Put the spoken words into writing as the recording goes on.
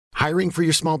Hiring for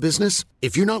your small business?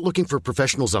 If you're not looking for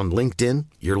professionals on LinkedIn,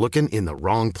 you're looking in the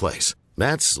wrong place.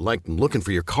 That's like looking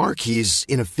for your car keys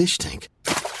in a fish tank.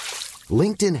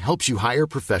 LinkedIn helps you hire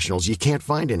professionals you can't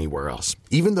find anywhere else,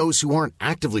 even those who aren't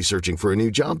actively searching for a new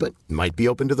job but might be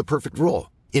open to the perfect role.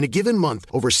 In a given month,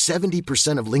 over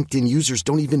 70% of LinkedIn users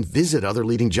don't even visit other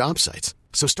leading job sites.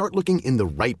 So start looking in the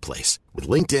right place. With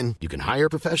LinkedIn, you can hire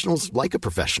professionals like a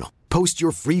professional. Post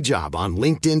your free job on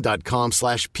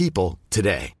linkedin.com/people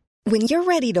today. When you're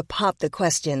ready to pop the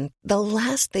question, the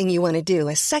last thing you want to do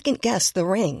is second-guess the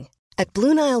ring. At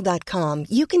BlueNile.com,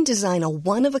 you can design a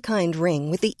one-of-a-kind ring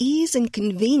with the ease and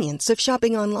convenience of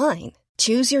shopping online.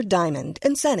 Choose your diamond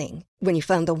and setting. When you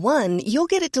find the one, you'll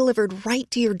get it delivered right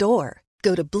to your door.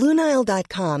 Go to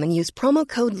BlueNile.com and use promo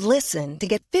code LISTEN to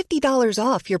get $50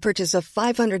 off your purchase of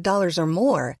 $500 or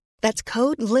more. That's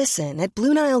code LISTEN at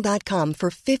BlueNile.com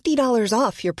for $50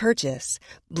 off your purchase.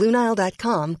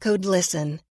 BlueNile.com, code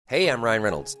LISTEN. Hey, I'm Ryan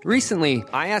Reynolds. Recently,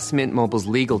 I asked Mint Mobile's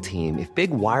legal team if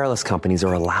big wireless companies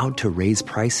are allowed to raise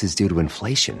prices due to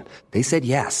inflation. They said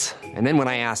yes. And then when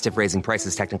I asked if raising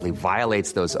prices technically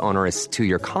violates those onerous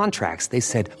two-year contracts, they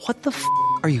said, what the f***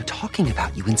 are you talking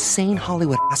about, you insane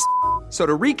Hollywood ass f- So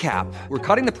to recap, we're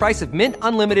cutting the price of Mint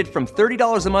Unlimited from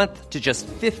 $30 a month to just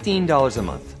 $15 a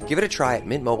month. Give it a try at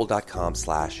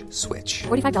mintmobile.com/switch.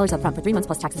 $45 up front for 3 months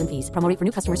plus taxes and fees. Promo rate for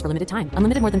new customers for limited time.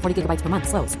 Unlimited more than 40 gigabytes per month.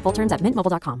 Slows full terms at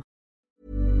mintmobile.com.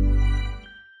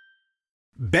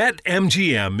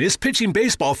 BetMGM is pitching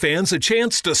baseball fans a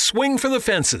chance to swing for the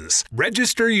fences.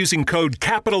 Register using code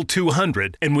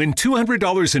CAPITAL200 and win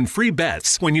 $200 in free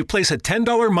bets when you place a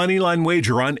 $10 moneyline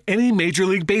wager on any Major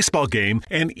League Baseball game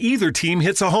and either team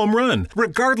hits a home run,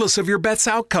 regardless of your bet's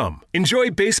outcome. Enjoy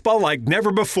baseball like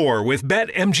never before with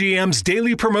BetMGM's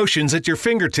daily promotions at your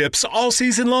fingertips all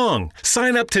season long.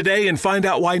 Sign up today and find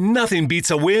out why nothing beats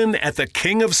a win at the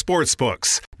King of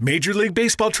Sportsbooks. Major League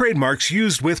Baseball trademarks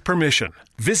used with permission.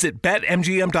 Visit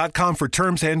BetMGM.com for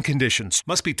terms and conditions.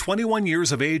 Must be 21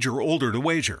 years of age or older to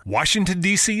wager. Washington,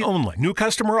 D.C. only. New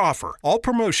customer offer. All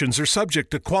promotions are subject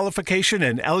to qualification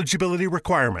and eligibility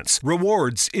requirements.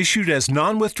 Rewards issued as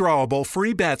non-withdrawable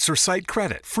free bets or site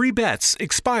credit. Free bets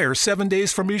expire 7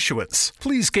 days from issuance.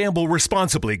 Please gamble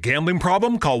responsibly. Gambling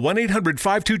problem? Call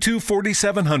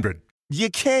 1-800-522-4700. You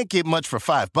can't get much for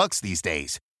 $5 these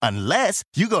days. Unless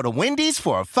you go to Wendy's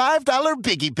for a $5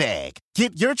 Biggie Bag.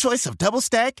 Get your choice of double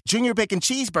stack, junior bacon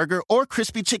cheeseburger, or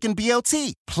crispy chicken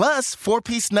BLT. Plus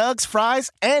 4-piece nugs, fries,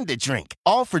 and a drink.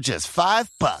 All for just $5.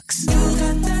 You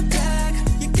got that bag.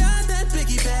 You got that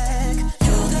Biggie Bag. You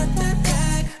got that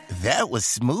bag. That was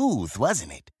smooth,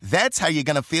 wasn't it? That's how you're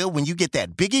going to feel when you get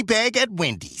that Biggie Bag at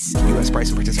Wendy's. U.S. price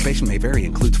and participation may vary.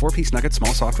 Includes 4-piece nuggets,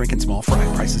 small soft drink, and small fry.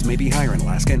 Prices may be higher in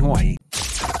Alaska and Hawaii.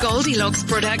 Goldilocks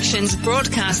Productions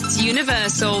broadcasts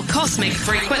universal cosmic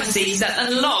frequencies that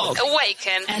unlock,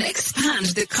 awaken, and expand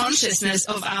the consciousness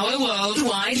of our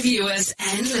worldwide viewers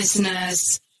and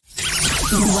listeners.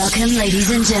 Welcome,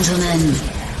 ladies and gentlemen.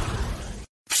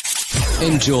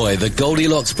 Enjoy the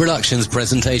Goldilocks Productions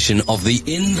presentation of the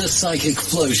In the Psychic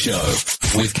Flow Show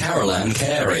with Carol Ann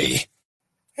Carey.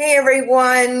 Hey,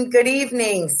 everyone. Good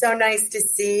evening. So nice to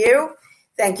see you.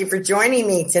 Thank you for joining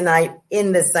me tonight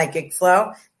in the Psychic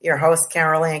Flow. Your host,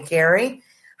 Carol Ann Carey.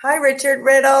 Hi, Richard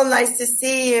Riddle. Nice to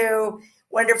see you.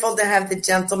 Wonderful to have the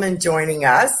gentleman joining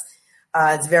us.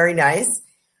 It's very nice.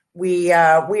 We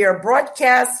are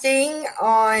broadcasting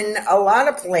on a lot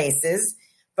of places,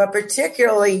 but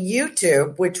particularly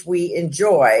YouTube, which we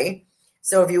enjoy.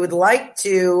 So if you would like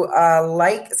to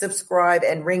like, subscribe,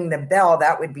 and ring the bell,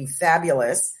 that would be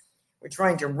fabulous. We're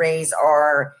trying to raise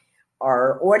our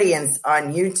audience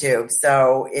on YouTube.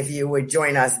 So if you would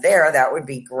join us there, that would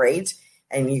be great.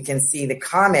 And you can see the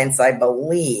comments, I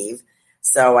believe.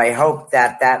 So I hope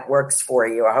that works for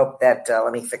you. I hope that,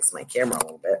 let me fix my camera a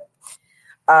little bit.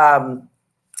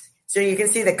 So you can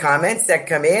see the comments that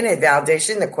come in and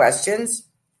validation, the questions.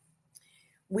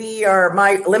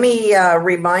 Let me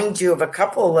remind you of a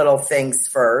couple of little things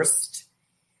first.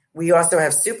 We also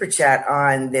have Super Chat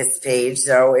on this page.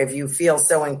 So if you feel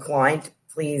so inclined,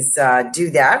 please do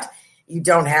that. You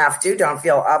don't have to. Don't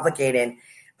feel obligated.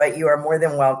 But you are more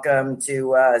than welcome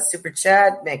to Super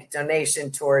Chat, make a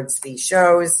donation towards the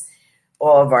shows.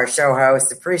 All of our show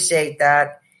hosts appreciate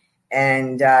that.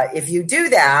 And if you do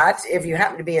that, if you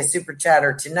happen to be a Super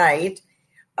Chatter tonight,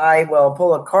 I will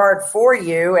pull a card for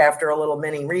you after a little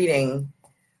mini reading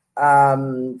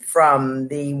from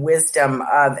the Wisdom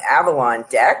of Avalon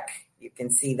deck. You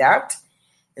can see that.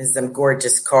 There's some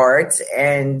gorgeous cards,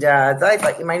 and I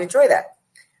thought you might enjoy that.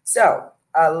 So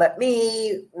let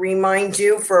me remind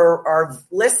you, for our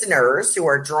listeners who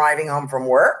are driving home from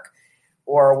work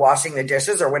or washing the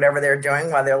dishes or whatever they're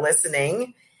doing while they're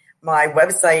listening. My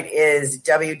website is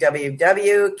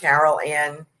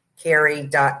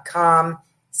www.carolancarey.com,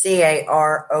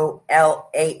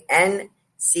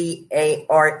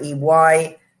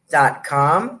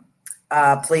 CarolanCarey.com.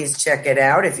 Please check it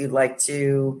out if you'd like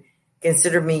to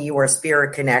consider me your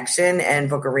spirit connection and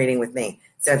book a reading with me.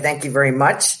 So thank you very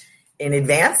much in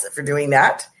advance for doing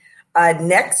that.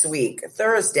 Next week,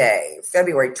 Thursday,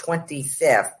 February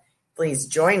 25th, please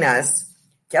join us.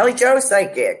 Kelly Jo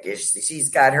Psychic. She's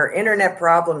got her internet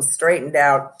problems straightened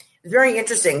out. It's very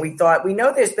interesting. We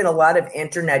know there's been a lot of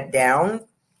internet down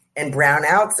and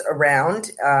brownouts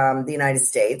around the United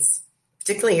States,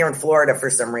 particularly here in Florida for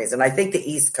some reason. I think the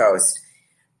East Coast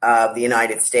of the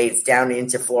United States down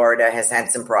into Florida has had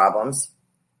some problems.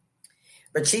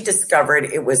 But she discovered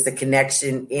it was the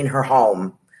connection in her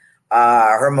home,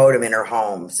 her modem in her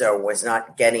home. So was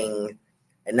not getting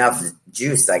enough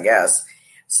juice, I guess.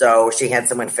 So she had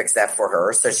someone fix that for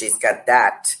her. So she's got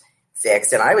that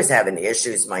fixed. And I was having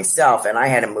issues myself, and I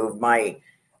had to move my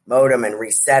modem and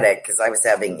reset it because I was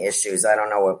having issues. I don't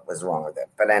know what was wrong with it.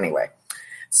 But anyway,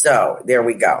 so there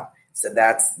we go. So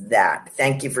that's that.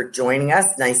 Thank you for joining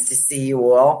us. Nice to see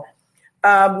you all.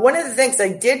 One of the things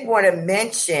I did want to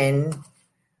mention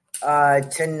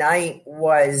tonight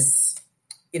was,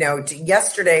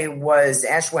 yesterday was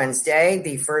Ash Wednesday,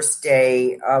 the first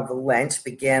day of Lent,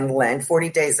 began Lent, 40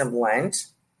 days of Lent,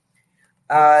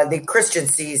 the Christian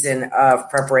season of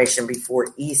preparation before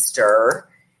Easter.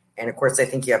 And, of course, I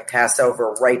think you have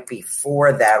Passover right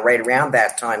before that, right around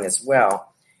that time as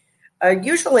well.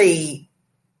 Usually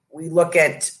we look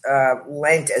at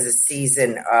Lent as a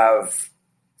season of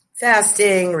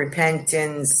fasting,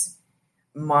 repentance,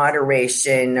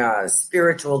 moderation,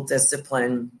 spiritual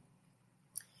discipline.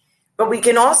 But we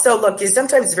can also look, because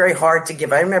sometimes it's very hard to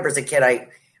give. I remember as a kid, I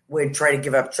would try to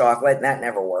give up chocolate, and that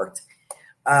never worked.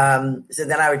 So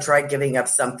then I would try giving up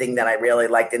something that I really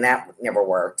liked, and that never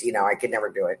worked. I could never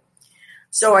do it.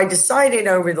 So I decided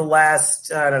over the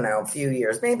last, few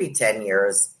years, maybe 10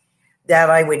 years, that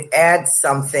I would add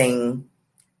something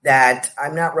that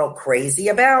I'm not real crazy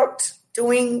about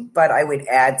doing, but I would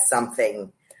add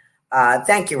something.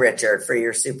 Thank you, Richard, for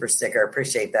your super sticker.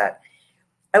 Appreciate that.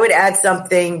 I would add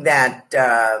something that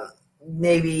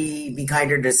maybe be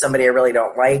kinder to somebody I really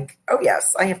don't like. Oh,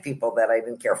 yes, I have people that I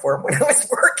didn't care for when I was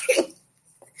working.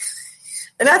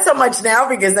 And not so much now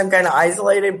because I'm kind of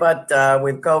isolated, but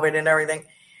with COVID and everything.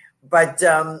 But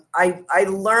I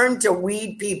learned to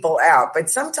weed people out. But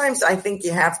sometimes I think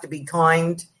you have to be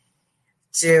kind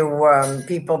to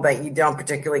people that you don't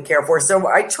particularly care for. So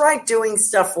I tried doing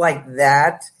stuff like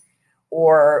that,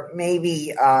 or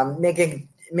maybe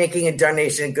making a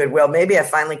donation at Goodwill. Maybe I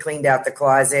finally cleaned out the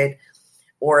closet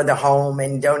or the home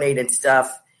and donated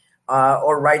stuff,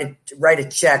 or write a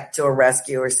check to a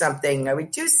rescue or something. I would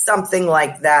do something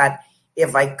like that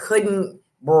if I couldn't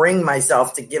bring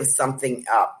myself to give something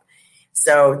up.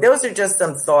 So those are just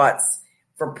some thoughts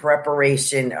for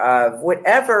preparation of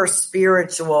whatever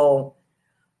spiritual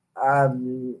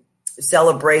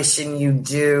celebration you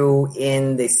do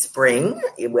in the spring,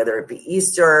 whether it be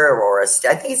Easter or I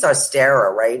think it's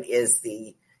Ostara, right, is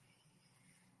the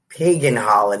pagan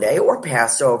holiday, or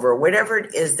Passover, whatever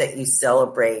it is that you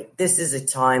celebrate. This is a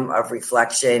time of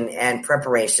reflection and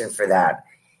preparation for that.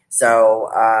 So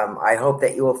I hope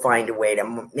that you will find a way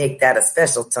to make that a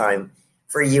special time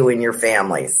for you and your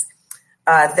families.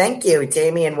 Thank you,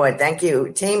 Tamian Wood. Thank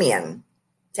you, Tamian.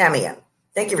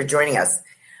 Thank you for joining us.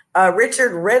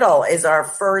 Richard Riddle is our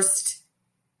first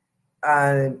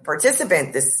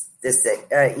participant this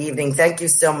evening. Thank you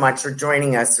so much for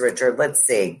joining us, Richard. Let's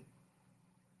see.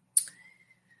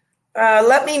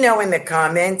 Let me know in the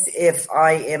comments if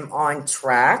I am on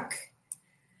track.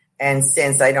 And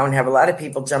since I don't have a lot of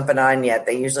people jumping on yet,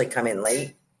 they usually come in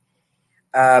late.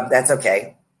 That's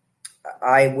okay.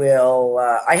 I will.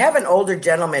 I have an older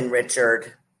gentleman,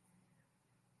 Richard.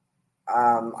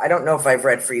 I don't know if I've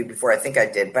read for you before. I think I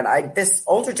did. But this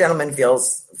older gentleman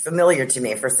feels familiar to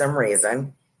me for some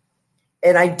reason.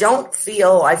 And I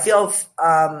feel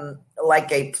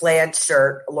like a plaid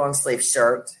shirt, a long sleeve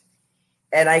shirt.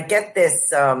 And I get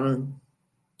this,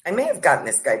 I may have gotten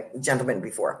this gentleman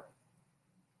before.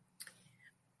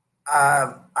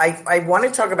 I want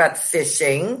to talk about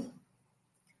fishing.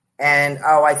 And,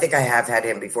 I think I have had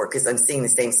him before because I'm seeing the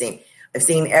same scene. I've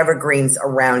seen evergreens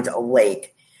around a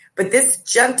lake. But this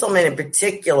gentleman in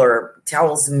particular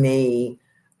tells me,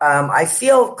 I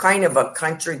feel kind of a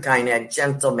country kind of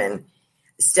gentleman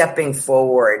stepping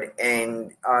forward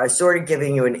and sort of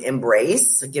giving you an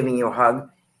embrace, giving you a hug.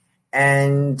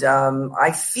 And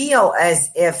I feel as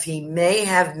if he may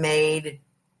have made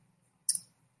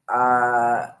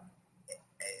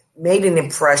made an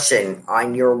impression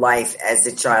on your life as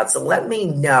a child. So let me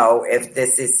know if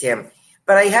this is him.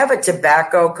 But I have a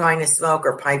tobacco kind of smoke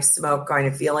or pipe smoke kind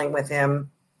of feeling with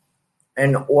him,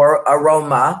 or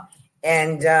aroma.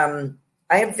 And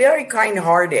I am very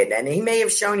kind-hearted. And he may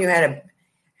have shown you how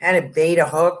to bait a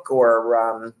hook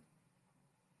or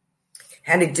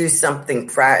how to do something,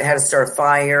 how to start a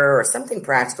fire or something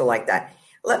practical like that.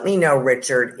 Let me know,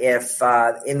 Richard, if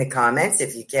in the comments,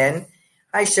 if you can.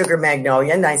 Hi, Sugar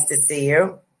Magnolia. Nice to see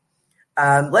you.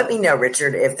 Let me know,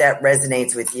 Richard, if that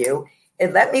resonates with you.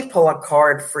 And let me pull a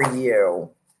card for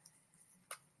you.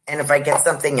 And if I get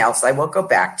something else, I will go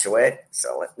back to it.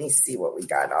 So let me see what we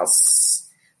got.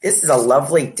 This is a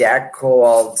lovely deck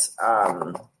called,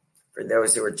 for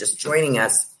those who are just joining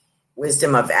us,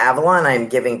 Wisdom of Avalon. I'm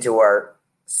giving to our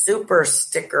super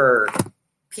sticker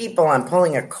people. I'm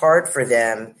pulling a card for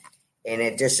them in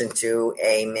addition to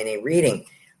a mini reading.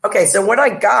 Okay, so what I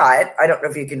got, I don't know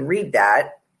if you can read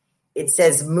that. It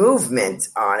says movement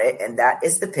on it, and that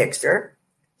is the picture.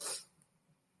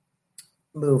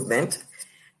 Movement.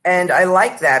 And I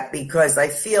like that because I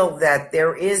feel that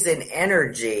there is an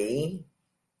energy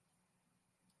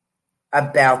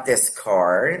about this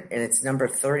card, and it's number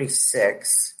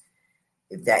 36,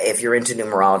 if you're into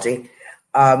numerology.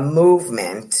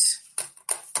 Movement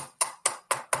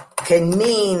can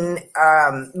mean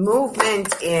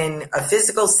movement in a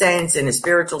physical sense, in a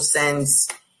spiritual sense,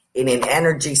 in an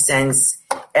energy sense.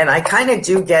 And I kind of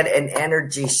do get an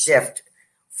energy shift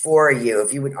for you,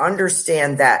 if you would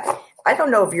understand that. I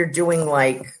don't know if you're doing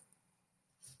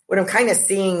what I'm kind of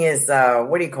seeing is,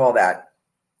 what do you call that?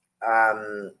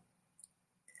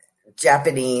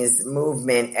 Japanese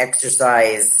movement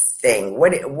exercise thing.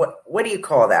 What do you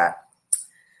call that?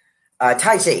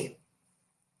 Tai Chi.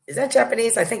 Is that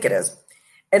Japanese? I think it is.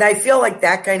 And I feel like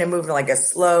that kind of movement, like a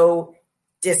slow,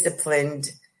 disciplined,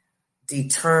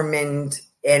 determined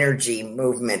energy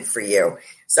movement for you.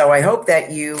 So I hope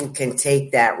that you can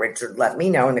take that, Richard. Let me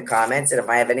know in the comments. And if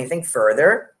I have anything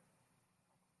further,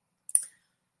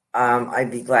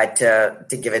 I'd be glad to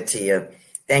give it to you.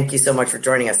 Thank you so much for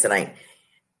joining us tonight.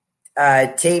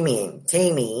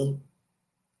 Tammy.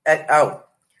 Oh,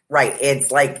 right.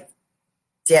 It's like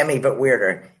Tammy, but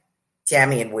weirder.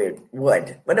 Tammy and Wood.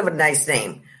 What a nice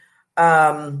name.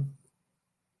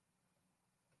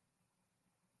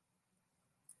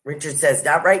 Richard says,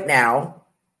 not right now.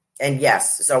 And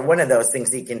yes, so one of those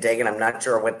things he can take, and I'm not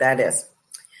sure what that is.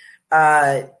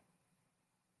 Tammy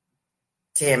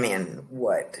and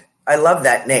Wood. I love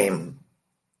that name.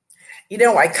 You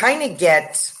know, I kind of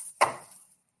get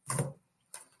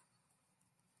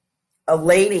a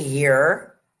lady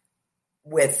here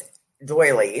with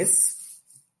doilies.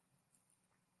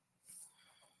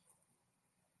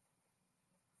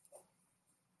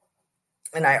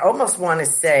 And I almost want to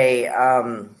say,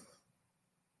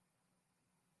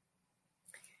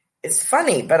 it's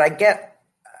funny, but I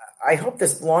hope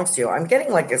this belongs to you. I'm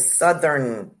getting like a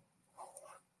Southern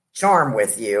charm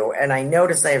with you. And I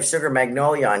notice I have Sugar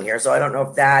Magnolia on here. So I don't know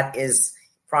if that is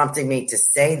prompting me to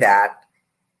say that,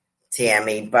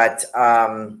 Tammy. But,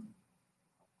 oh,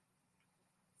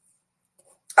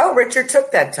 Richard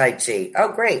took that Tai Chi.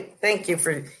 Oh, great. Thank you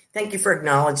for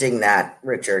acknowledging that,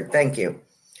 Richard. Thank you.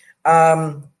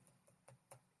 I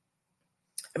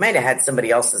might have had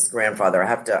somebody else's grandfather.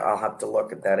 I'll have to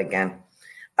look at that again.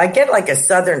 I get like a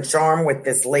Southern charm with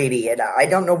this lady, and I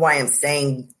don't know why I'm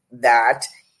saying that.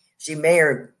 She may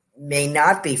or may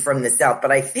not be from the South,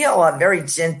 but I feel very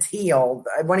genteel.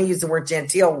 I want to use the word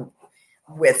genteel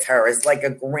with her as like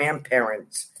a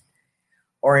grandparent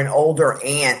or an older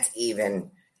aunt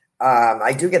even.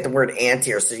 I do get the word aunt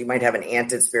here, so you might have an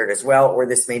aunted spirit as well, or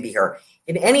this may be her.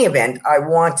 In any event, I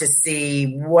want to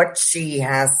see what she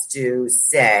has to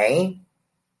say.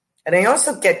 And I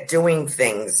also get doing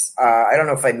things. I don't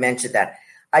know if I mentioned that.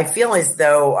 I feel as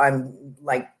though I'm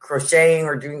like crocheting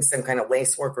or doing some kind of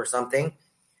lace work or something.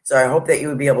 So I hope that you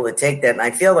would be able to take that. And I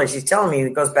feel like she's telling me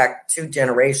it goes back 2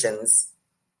 generations.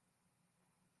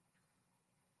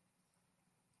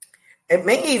 It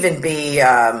may even be,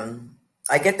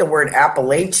 I get the word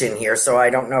Appalachian here, so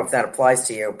I don't know if that applies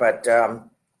to you. But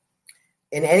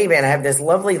in any event, I have this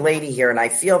lovely lady here, and I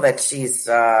feel that she's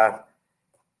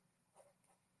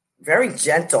very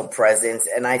gentle presence.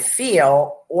 And I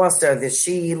feel also that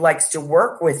she likes to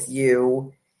work with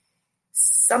you.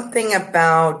 Something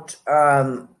about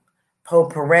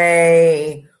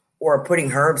potpourri or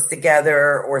putting herbs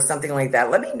together or something like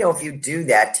that. Let me know if you do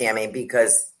that, Tammy,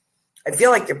 because I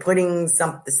feel like you're putting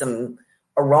some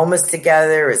aromas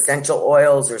together, essential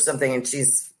oils or something, and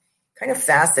she's kind of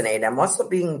fascinated. I'm also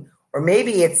being Or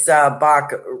maybe it's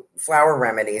Bach Flower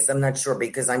Remedies. I'm not sure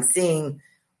because I'm seeing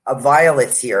a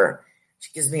violet here.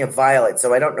 She gives me a violet,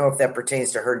 so I don't know if that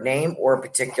pertains to her name or a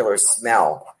particular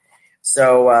smell.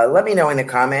 So let me know in the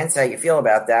comments how you feel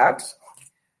about that.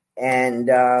 And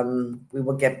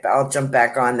I'll jump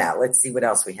back on that. Let's see what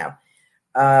else we have.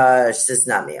 She says,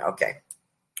 not me. Okay.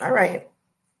 All right.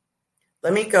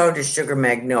 Let me go to Sugar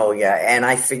Magnolia. And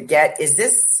I forget, is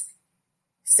this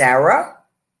Sarah?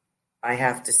 I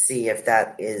have to see if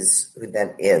that is who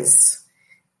that is.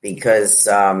 Because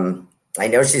I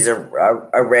know she's a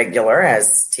regular,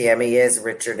 as Tammy is,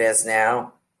 Richard is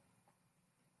now.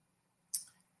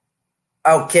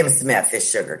 Oh, Kim Smith is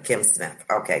Sugar. Kim Smith.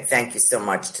 Okay. Thank you so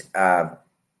much,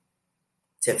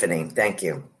 Tiffany. Thank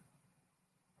you.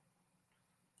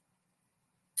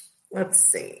 Let's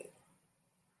see.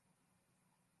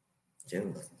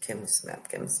 Kim Smith.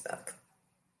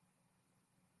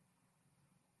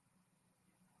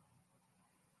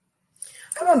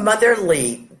 I have a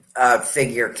motherly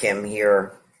figure, Kim,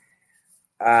 here.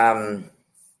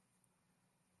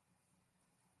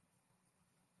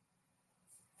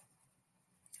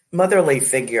 Motherly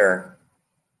figure.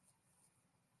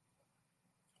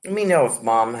 Let me know if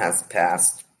mom has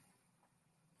passed.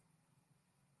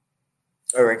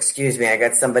 Or excuse me, I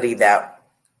got somebody that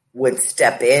would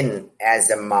step in as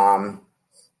a mom.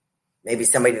 Maybe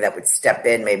somebody that would step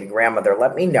in, maybe grandmother.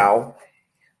 Let me know.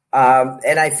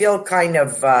 And I feel kind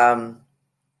of, I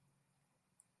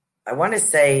want to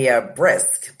say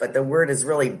brisk, but the word is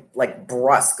really like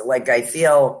brusque. Like I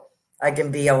feel I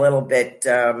can be a little bit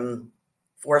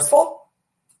forceful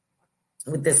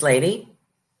with this lady.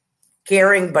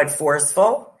 Caring but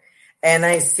forceful. And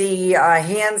I see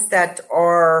hands that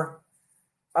are,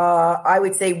 I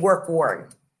would say, work worn,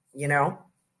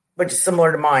 which is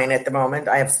similar to mine at the moment.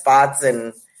 I have spots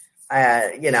and,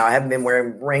 I haven't been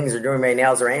wearing rings or doing my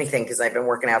nails or anything because I've been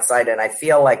working outside. And I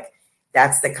feel like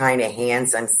that's the kind of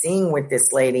hands I'm seeing with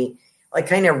this lady, like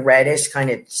kind of reddish, kind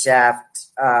of chapped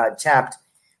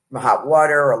from hot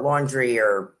water or laundry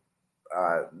or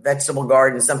vegetable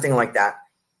garden, something like that.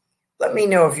 Let me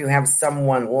know if you have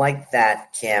someone like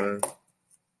that, Kim,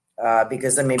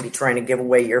 because I may be trying to give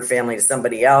away your family to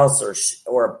somebody else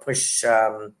or push.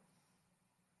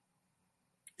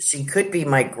 She could be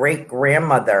my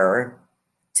great-grandmother,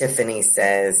 Tiffany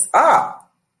says.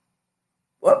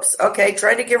 Whoops. Okay,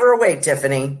 try to give her away,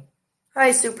 Tiffany.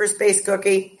 Hi, Super Space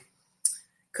Cookie.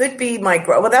 Could be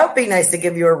well, that would be nice to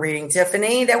give you a reading,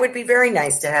 Tiffany. That would be very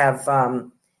nice to have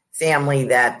family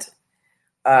that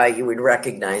you would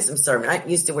recognize. I'm sorry, I'm not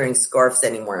used to wearing scarves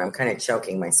anymore, and I'm kind of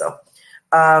choking myself.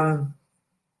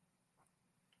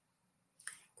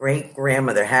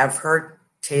 Great-grandmother, have her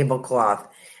tablecloth,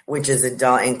 which is a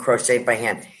doll and crocheted by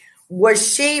hand.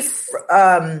 Was she,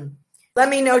 let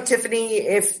me know, Tiffany,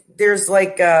 if there's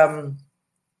like,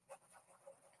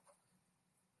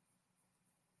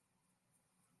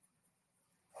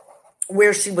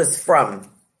 where she was from.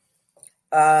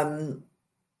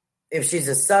 If she's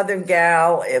a Southern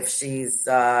gal, if she's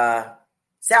South.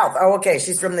 Oh, okay.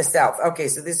 She's from the South. Okay,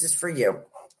 so this is for you.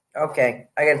 Okay.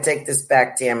 I got to take this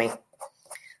back, Tammy.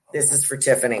 This is for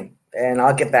Tiffany. And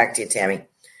I'll get back to you, Tammy.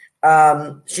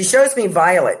 She shows me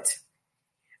violet.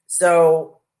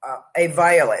 So a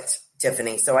violet,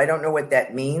 Tiffany. So I don't know what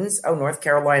that means. Oh, North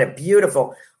Carolina.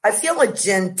 Beautiful. I feel a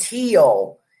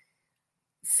genteel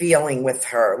feeling with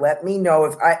her. Let me know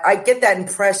if I get that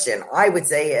impression. I would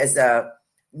say as a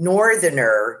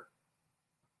Northerner,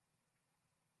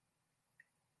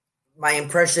 my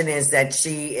impression is that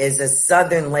she is a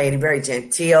Southern lady, very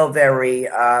genteel, very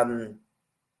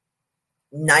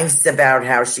nice about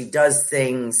how she does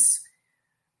things.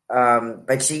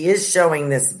 But she is showing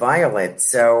this violet,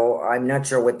 so I'm not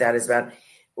sure what that is about.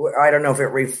 I don't know if it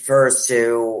refers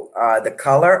to the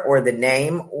color or the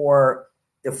name or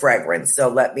the fragrance, so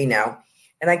let me know.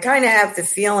 And I kind of have the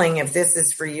feeling if this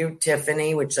is for you,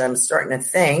 Tiffany, which I'm starting to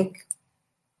think.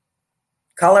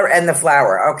 Color and the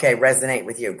flower. Okay, resonate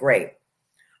with you. Great.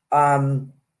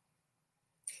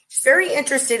 She's very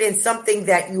interested in something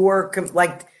that you're,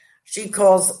 like she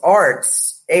calls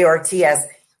arts, A-R-T-S,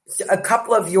 a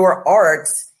couple of your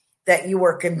arts that you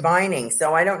are combining.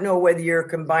 So I don't know whether you're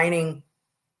combining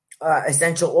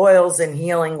essential oils and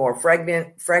healing or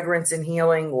fragrance and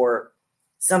healing or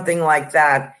something like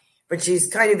that. But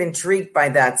she's kind of intrigued by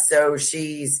that. So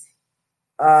she's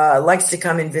likes to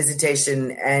come in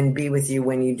visitation and be with you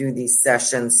when you do these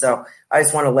sessions. So I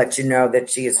just want to let you know that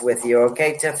she is with you.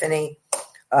 Okay, Tiffany?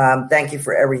 Thank you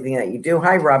for everything that you do.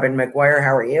 Hi, Robin McGuire.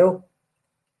 How are you?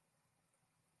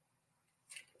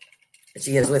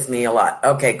 She is with me a lot.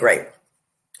 Okay, great.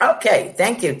 Okay,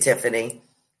 thank you, Tiffany.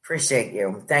 Appreciate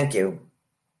you. Thank you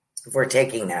for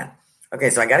taking that. Okay,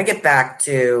 so I got to get back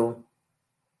to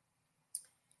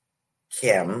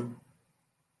Kim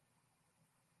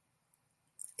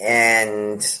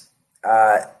and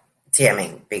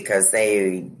Tammy because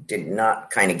they did not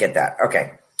kind of get that.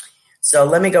 Okay, so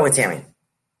let me go with Tammy.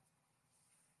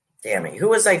 Tammy, who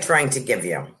was I trying to give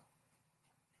you?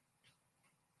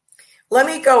 Let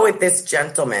me go with this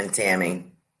gentleman, Tammy.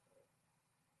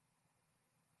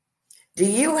 Do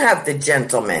you have the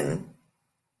gentleman,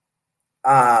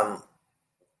 an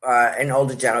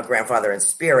older gentleman, grandfather in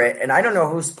spirit? And I don't know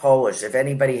who's Polish. If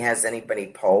anybody has anybody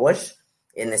Polish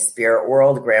in the spirit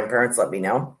world, grandparents, let me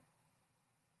know.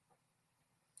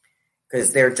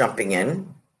 Because they're jumping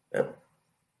in.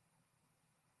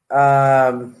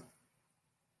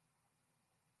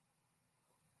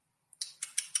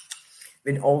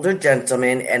 An older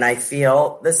gentleman, and I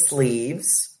feel the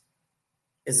sleeves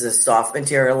is a soft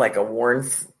material like a worn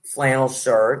flannel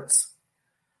shirt.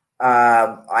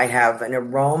 I have an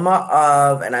aroma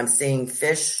of, and I'm seeing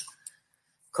fish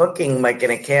cooking like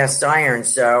in a cast iron.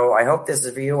 So I hope this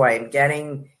is for you. I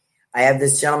have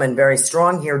this gentleman very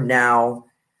strong here now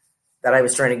that I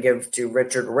was trying to give to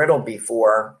Richard Riddle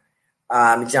before.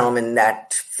 Gentleman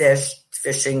that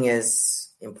fishing is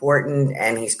important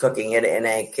and he's cooking it in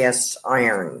a cast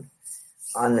iron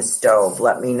on the stove.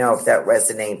 Let me know if that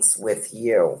resonates with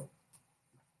you.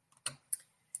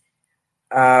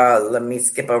 Let me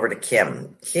skip over to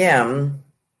Kim. Kim,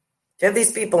 you have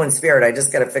these people in spirit. I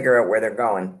just got to figure out where they're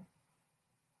going.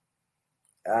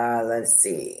 Let's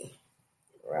see.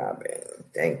 Robin,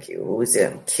 thank you. Who's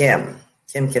in? Kim.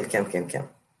 Kim.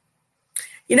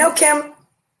 You know, Kim,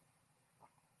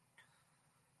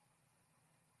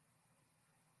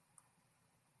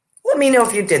 let me know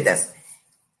if you did this.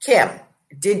 Kim,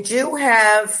 did you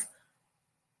have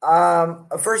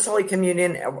a First Holy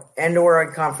Communion and or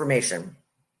a confirmation?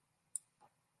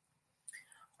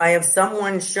 I have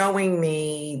someone showing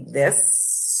me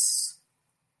this,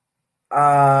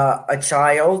 a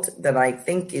child that I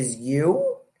think is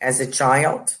you as a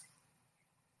child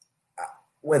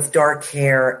with dark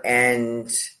hair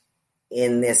and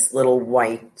in this little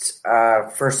white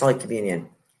First Holy Communion.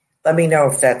 Let me know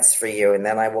if that's for you, and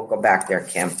then I will go back there,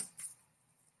 Kim.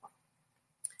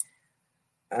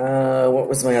 What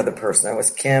was my other person? That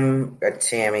was Kim,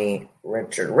 Tammy,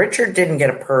 Richard. Richard didn't get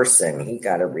a person. He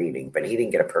got a reading, but he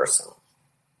didn't get a person.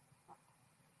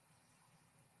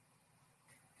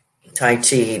 Tai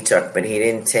Chi he took, but he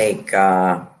didn't take,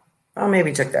 maybe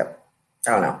he took that.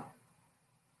 I don't know.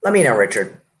 Let me know,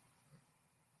 Richard.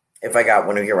 If I got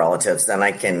one of your relatives, then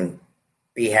I can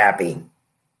be happy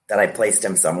that I placed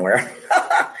him somewhere.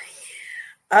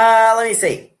 Let me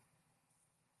see.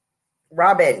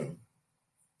 Robin.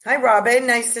 Hi, Robin.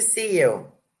 Nice to see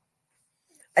you.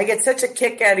 I get such a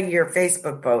kick out of your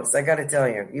Facebook posts. I got to tell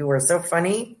you, you were so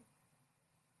funny.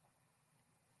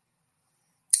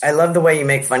 I love the way you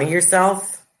make fun of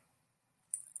yourself.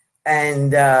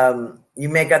 And you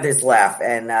make others laugh.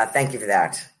 And thank you for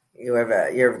that.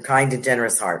 You're a kind and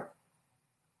generous heart.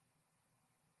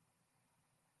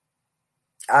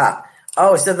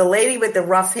 So the lady with the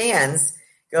rough hands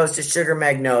goes to Sugar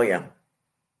Magnolia.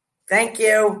 Thank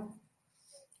you.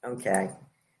 Okay.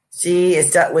 She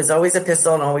was always a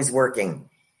pistol and always working.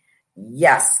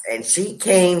 Yes, and she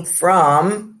came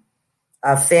from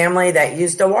a family that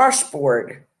used a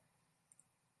washboard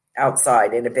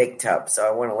outside in a big tub. So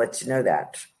I want to let you know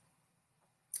that.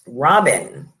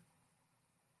 Robin.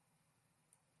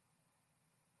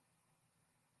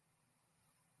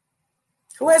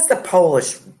 Who has the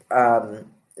Polish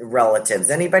relatives?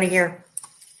 Anybody here?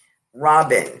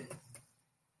 Robin.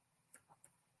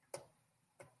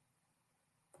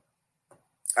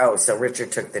 Oh, so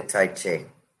Richard took the Tai Chi.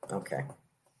 Okay.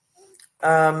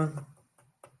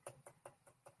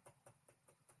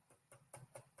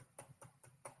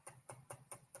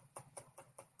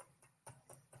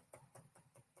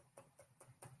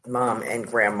 Mom and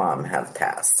grandmom have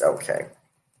passed. Okay.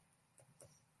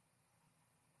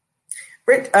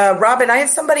 Robin, I have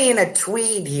somebody in a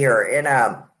tweed here, in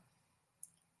a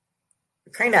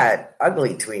kind of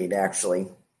ugly tweed, actually.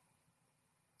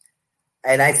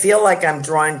 And I feel like I'm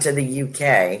drawn to the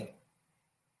UK.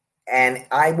 And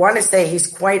I want to say he's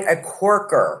quite a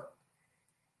corker,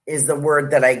 is the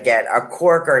word that I get. A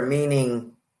corker,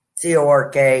 meaning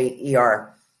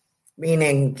C-O-R-K-E-R,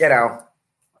 meaning,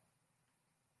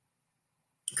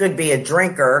 could be a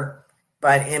drinker.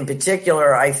 But in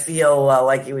particular, I feel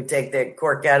like you would take the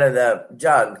cork out of the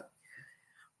jug.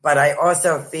 But I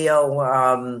also feel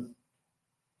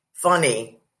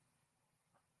funny.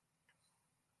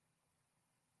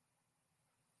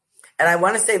 And I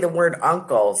want to say the word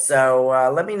uncle.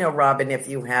 So let me know, Robin, if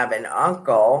you have an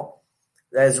uncle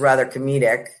that is rather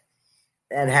comedic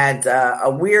and had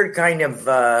a weird kind of,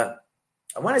 I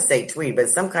want to say tweed, but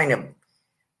some kind of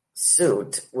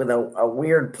suit with a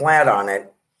weird plaid on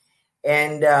it.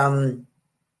 And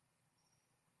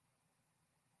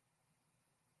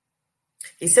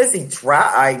he says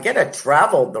I get a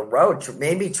traveled the road.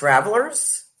 Maybe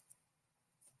travelers?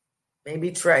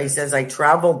 He says I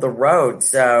traveled the road.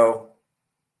 So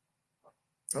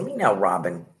let me know,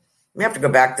 Robin. We have to go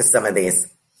back to some of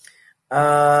these.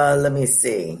 Let me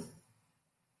see.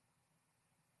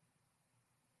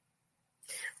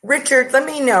 Richard, let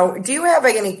me know. Do you have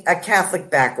a Catholic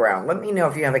background? Let me know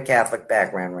if you have a Catholic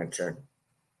background, Richard.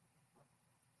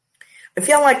 I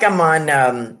feel like I'm on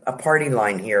a party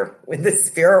line here with the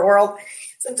spirit world.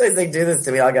 Sometimes they do this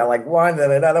to me. I'll get like one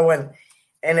and another one.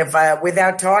 And if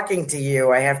without talking to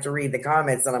you, I have to read the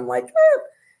comments and I'm like,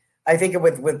 I think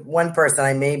with one person,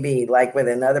 I may be like with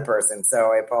another person.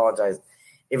 So I apologize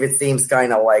if it seems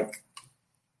kind of like,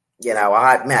 a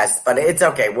hot mess, but it's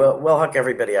okay. We'll hook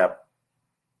everybody up.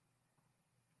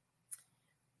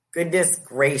 Goodness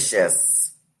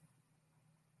gracious.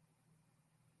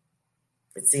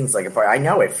 It seems like a party. I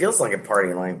know it feels like a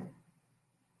party line.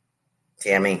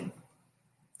 Tammy.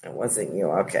 It wasn't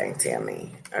you. Okay,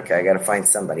 Tammy. Okay, I got to find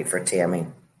somebody for Tammy.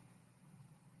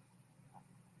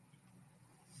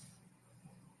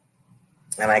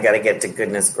 And I got to get to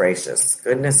goodness gracious.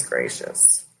 Goodness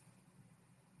gracious.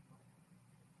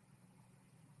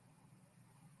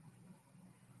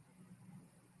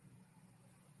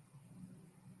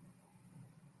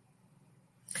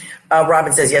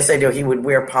 Robin says, yes, I do. He would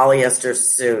wear polyester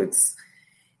suits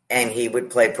and he would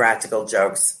play practical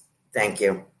jokes. Thank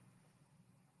you.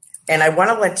 And I want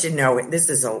to let you know, this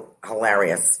is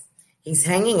hilarious. He's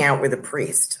hanging out with a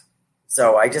priest.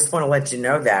 So I just want to let you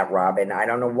know that, Robin. I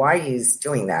don't know why he's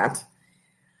doing that.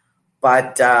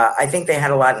 But I think they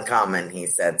had a lot in common, he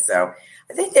said. So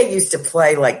I think they used to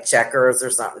play like checkers or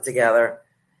something together.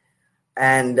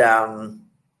 And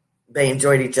they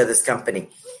enjoyed each other's company.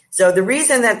 So the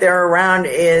reason that they're around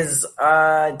is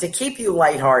to keep you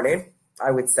lighthearted, I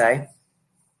would say.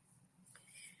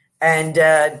 And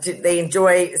they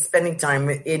enjoy spending time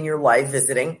in your life,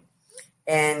 visiting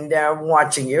and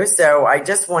watching you. So I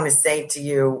just want to say to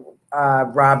you,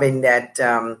 Robin, that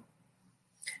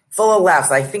full of laughs.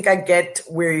 I think I get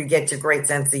where you get your great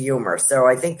sense of humor. So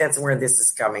I think that's where this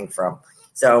is coming from.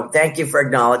 So thank you for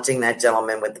acknowledging that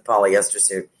gentleman with the polyester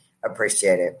suit.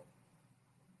 Appreciate it.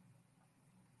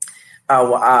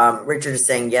 Oh, Richard is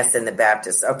saying yes in the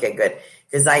Baptist. Okay, good.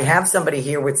 Because I have somebody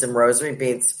here with some rosary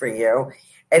beads for you.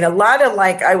 And a lot of,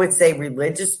 I would say,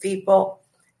 religious people.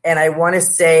 And I want to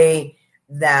say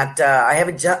that I have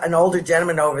an older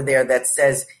gentleman over there that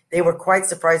says they were quite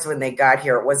surprised when they got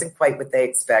here. It wasn't quite what they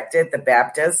expected, the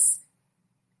Baptists.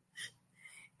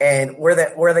 And we're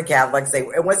the Catholics.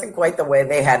 It wasn't quite the way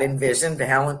they had envisioned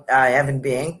heaven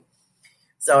being.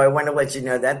 So I want to let you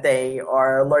know that they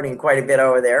are learning quite a bit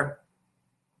over there.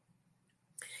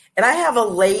 And I have a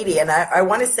lady, and I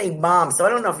want to say mom. So I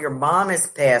don't know if your mom has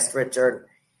passed, Richard,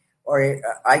 or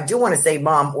I do want to say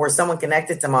mom or someone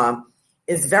connected to mom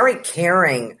is very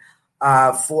caring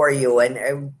for you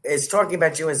and is talking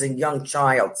about you as a young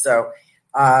child. So,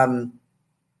 and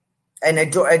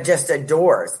just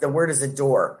adores. The word is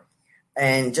adore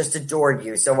and just adored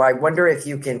you. So I wonder if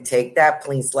you can take that.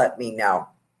 Please let me know.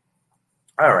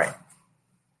 All right.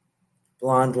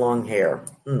 Blonde, long hair.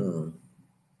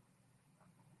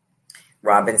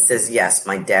 Robin says, yes,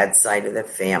 my dad's side of the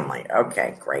family.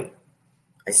 Okay, great.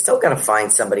 I still got to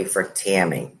find somebody for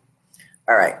Tammy.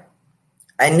 All right.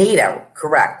 Anita,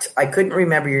 correct. I couldn't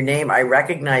remember your name. I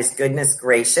recognized goodness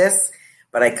gracious,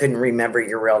 but I couldn't remember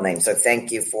your real name. So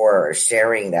thank you for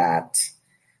sharing that.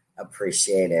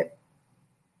 Appreciate it.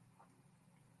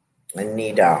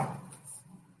 Anita.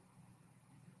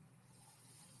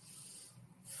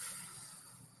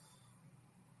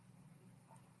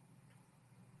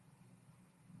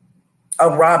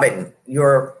 Oh, Robin,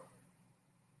 do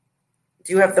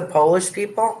you have the Polish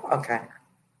people? Okay.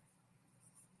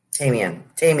 Tamian.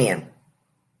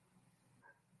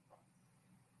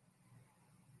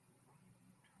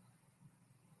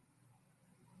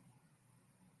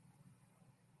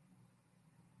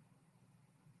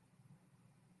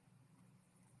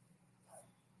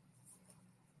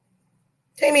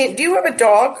 Tammy, do you have a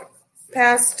dog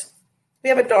passed? We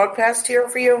have a dog passed here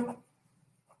for you?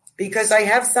 Because I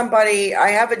have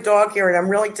a dog here and I'm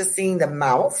really just seeing the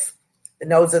mouth, the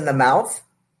nose and the mouth.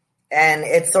 And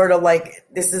it's sort of like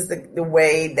this is the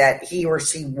way that he or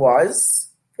she was.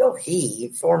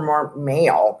 Former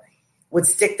male. would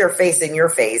stick their face in your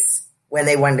face when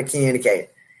they wanted to communicate.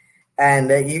 And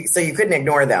so you couldn't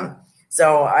ignore them.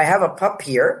 So I have a pup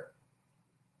here.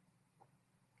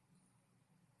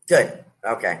 Good.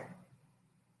 Okay.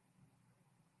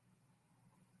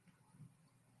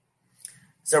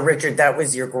 So, Richard, that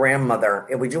was your grandmother.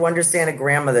 Would you understand a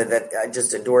grandmother that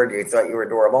just adored you, thought you were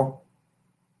adorable?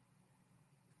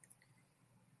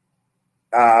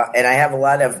 And I have a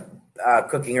lot of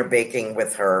cooking or baking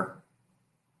with her.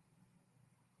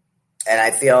 And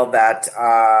I feel that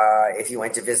if you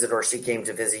went to visit or she came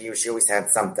to visit you, she always had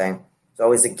something. It's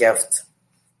always a gift.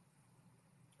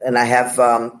 And I have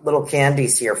little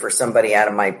candies here for somebody out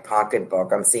of my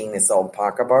pocketbook. I'm seeing this old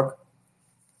pocketbook.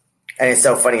 And it's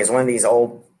so funny. It's one of these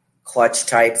old clutch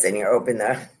types, and you open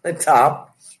the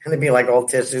top, and there'd be like old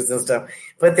tissues and stuff.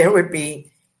 But there would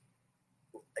be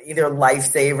either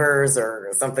lifesavers or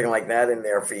something like that in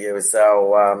there for you.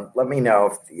 So let me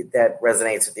know if that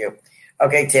resonates with you.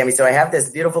 Okay, Tammy, so I have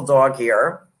this beautiful dog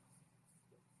here.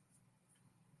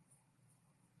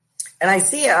 And I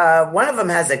see one of them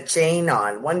has a chain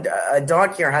on. A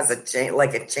dog here has a chain,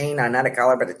 like a chain on, not a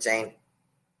collar, but a chain.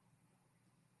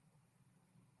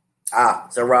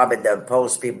 So Robin, the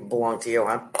Polish people belong to you,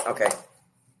 huh? Okay.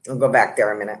 We'll go back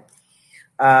there a minute.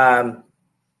 So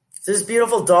this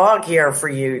beautiful dog here for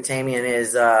you, Tamian,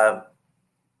 is tell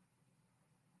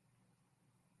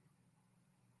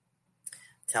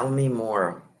me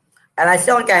more. And I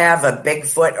feel like I have a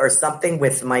Bigfoot or something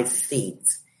with my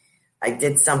feet. I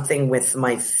did something with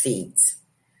my feet.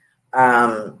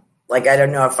 Like, I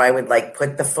don't know if I would like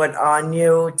put the foot on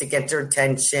you to get your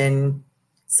attention.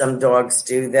 Some dogs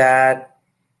do that.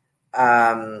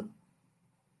 And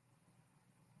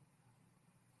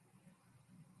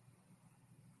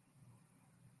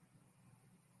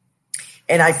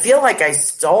I feel like I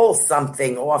stole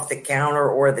something off the counter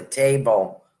or the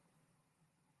table.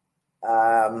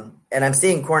 And I'm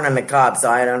seeing corn on the cob, so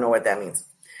I don't know what that means.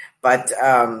 But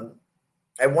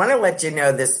I want to let you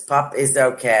know this pup is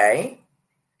okay.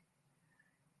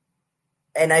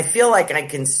 And I feel like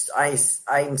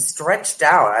I'm stretched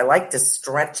out. I like to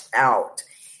stretch out.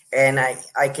 And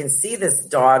I can see this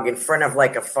dog in front of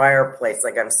like a fireplace,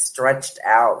 like I'm stretched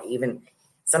out.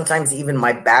 Sometimes even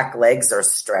my back legs are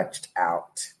stretched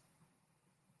out.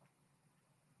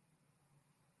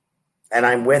 And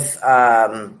I'm with,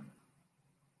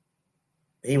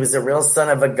 he was a real son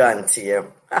of a gun to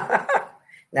you. Now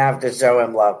I have to show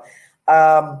him love.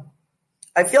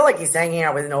 I feel like he's hanging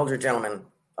out with an older gentleman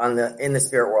in the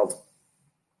spirit world.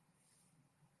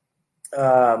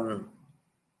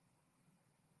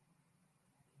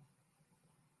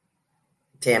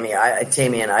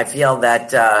 Tamian, I feel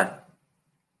that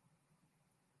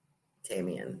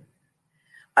Tamian.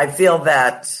 I feel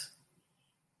that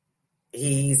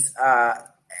he's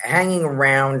hanging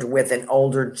around with an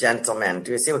older gentleman.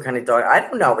 Do you see what kind of dog? I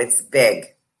don't know. It's big.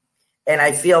 And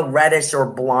I feel reddish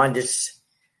or blondish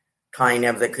kind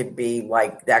of, that could be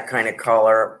like that kind of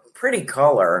color. Pretty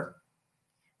color.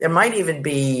 There might even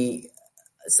be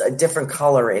a different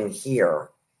color in here.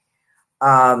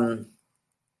 I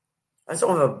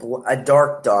also have a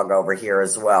dark dog over here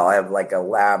as well. I have like a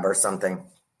lab or something.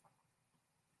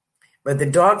 But the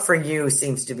dog for you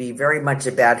seems to be very much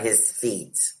about his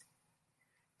feet.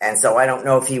 And so I don't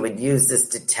know if he would use this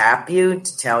to tap you,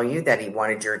 to tell you that he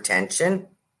wanted your attention.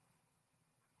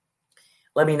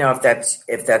 Let me know if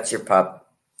that's your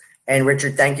pup. And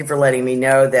Richard, thank you for letting me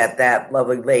know that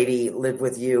lovely lady lived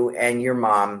with you and your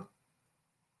mom.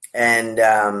 And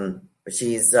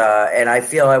she's and I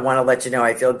want to let you know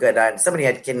I feel good. Somebody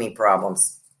had kidney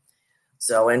problems.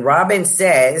 So, and Robin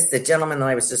says the gentleman that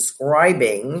I was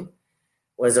describing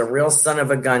was a real son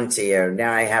of a gun to you.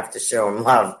 Now I have to show him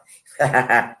love.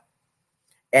 And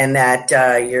that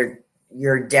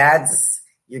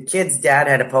your kid's dad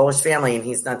had a Polish family and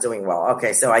he's not doing well.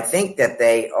 Okay, so I think that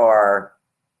they are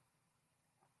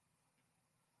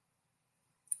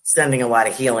sending a lot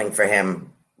of healing for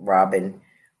him, Robin.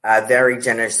 Very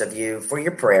generous of you for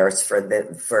your prayers for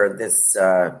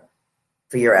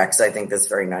your ex. I think that's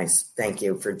very nice. Thank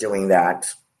you for doing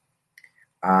that.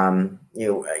 I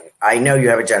know you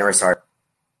have a generous heart.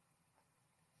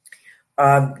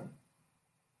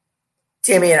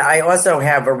 Tammy, and I also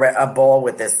have a ball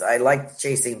with this. I like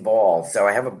chasing balls, so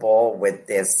I have a ball with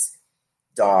this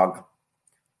dog.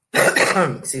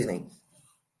 Excuse me.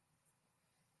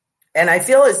 And I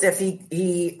feel as if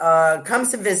he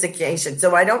comes to visitation.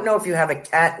 So I don't know if you have a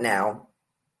cat now.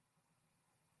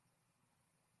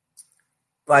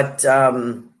 But,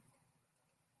 oh,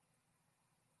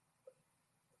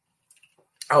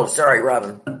 sorry,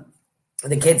 Robin.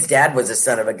 The kid's dad was a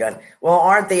son of a gun. Well,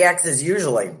 aren't the exes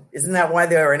usually? Isn't that why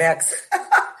they're an ex?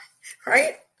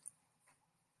 Right?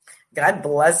 God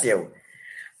bless you.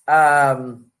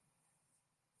 No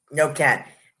cat.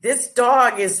 This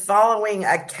dog is following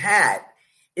a cat.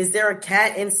 Is there a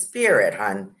cat in spirit,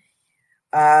 hon?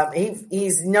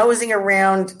 He's nosing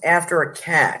around after a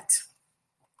cat.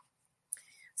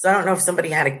 So I don't know if somebody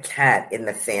had a cat in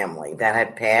the family that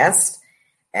had passed,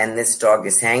 and this dog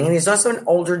is hanging. There's also an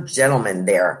older gentleman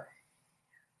there,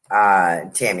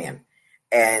 Tamian,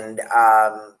 and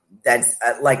that's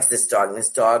likes this dog. And this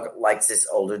dog likes this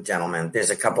older gentleman.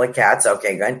 There's a couple of cats.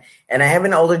 Okay, good. And I have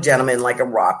an older gentleman like a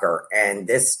rocker, and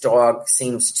this dog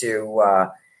seems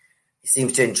to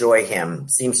enjoy him.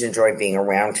 Seems to enjoy being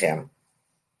around him.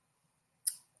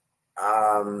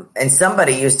 And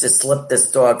somebody used to slip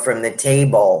this dog from the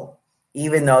table,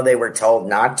 even though they were told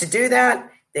not to do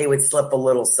that. They would slip a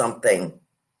little something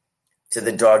to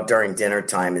the dog during dinner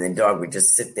time, and the dog would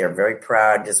just sit there very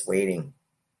proud, just waiting.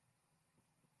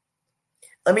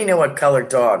 Let me know what color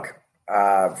dog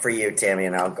for you, Tammy,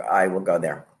 and I will go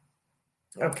there.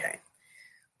 Okay.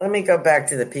 Let me go back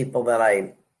to the people that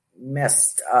I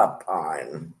messed up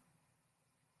on.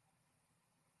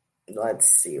 Let's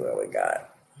see what we got.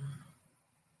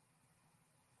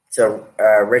 So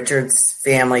Richard's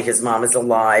family, his mom is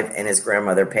alive, and his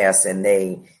grandmother passed, and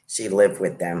she lived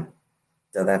with them.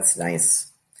 So that's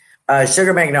nice.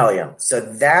 Sugar Magnolia. So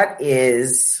that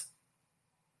is,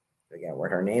 I forget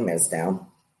what her name is now.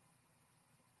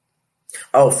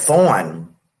 Oh,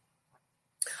 Fawn.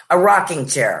 A rocking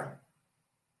chair.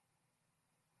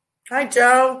 Hi,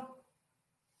 Joe.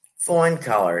 Fawn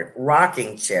colored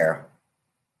rocking chair.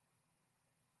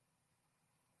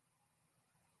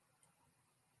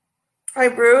 Hi,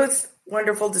 Ruth.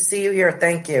 Wonderful to see you here.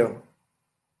 Thank you.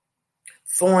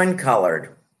 Fawn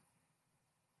colored.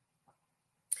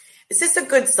 Is this a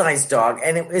good sized dog?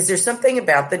 And is there something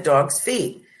about the dog's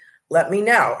feet? Let me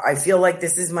know. I feel like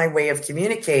this is my way of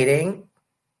communicating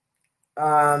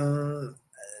that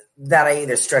I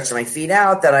either stretch my feet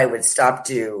out, that I would stop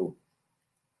to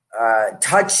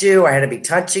touch you. I had to be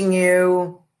touching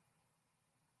you.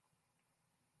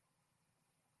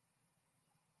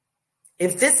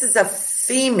 If this is a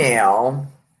female,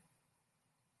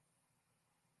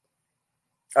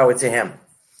 oh, it's a him.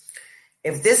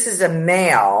 If this is a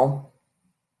male,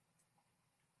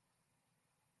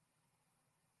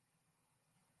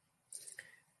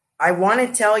 I want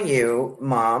to tell you,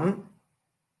 Mom,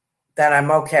 that I'm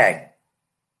okay.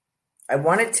 I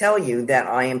want to tell you that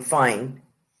I am fine.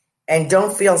 And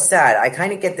don't feel sad. I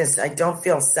kind of get this. I don't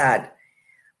feel sad.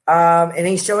 And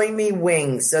he's showing me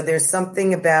wings. So there's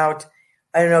something about,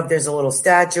 I don't know if there's a little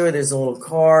statue or there's a little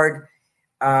card.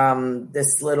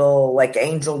 This little like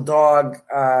angel dog.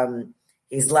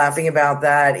 He's laughing about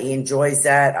that. He enjoys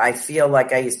that. I feel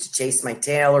like I used to chase my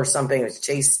tail or something. I was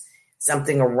chase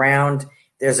something around.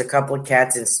 There's a couple of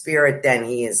cats in spirit. Then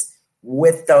he is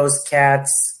with those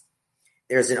cats.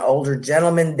 There's an older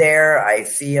gentleman there. I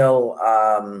feel,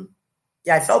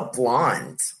 I felt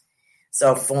blonde.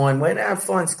 So Fawn,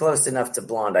 Fawn's close enough to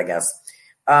blonde, I guess.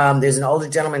 There's an older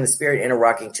gentleman in the spirit in a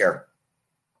rocking chair.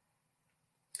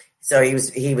 So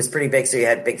he was pretty big, so he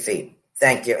had big feet.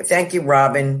 Thank you,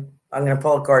 Robin. I'm going to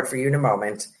pull a card for you in a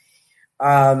moment.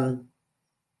 And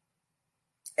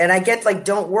I get like,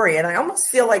 don't worry. And I almost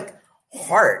feel like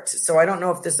heart. So I don't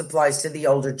know if this applies to the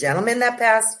older gentleman that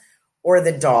passed or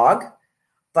the dog.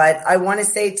 But I want to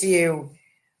say to you,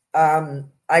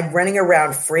 I'm running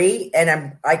around free,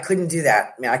 and I couldn't do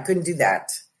that. I couldn't do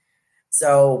that.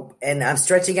 So, and I'm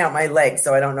stretching out my legs,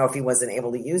 so I don't know if he wasn't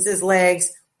able to use his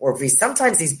legs, or if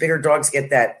sometimes these bigger dogs get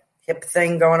that hip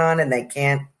thing going on and they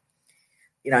can't.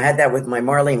 I had that with my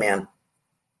Marley man.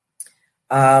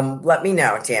 Let me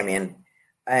know, Tamian,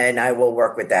 and I will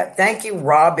work with that. Thank you,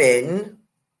 Robin.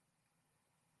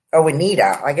 Oh,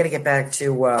 Anita. I got to get back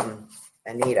to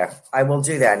Anita. I will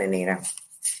do that, Anita.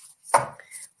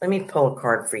 Let me pull a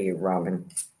card for you, Robin.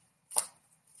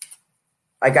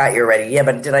 I got you ready. Yeah,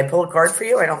 but did I pull a card for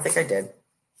you? I don't think I did.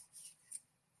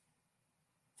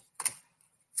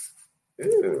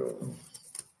 Ooh.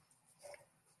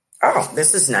 Oh,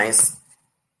 this is nice.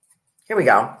 Here we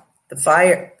go. The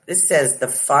fire. This says the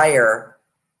fire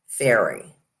fairy.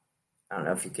 I don't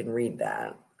know if you can read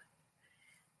that.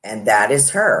 And that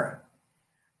is her.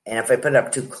 And if I put it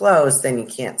up too close, then you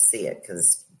can't see it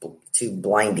because it's too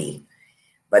blindy.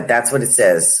 But that's what it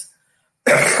says.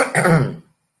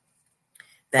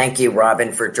 Thank you,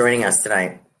 Robin, for joining us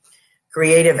tonight.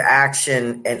 Creative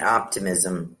action and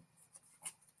optimism.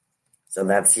 So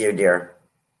that's you, dear.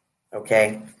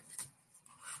 Okay.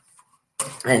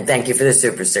 And thank you for the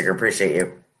super sticker. Appreciate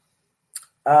you.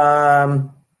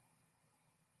 Poppy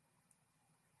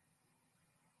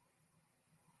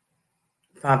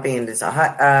and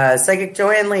Psychic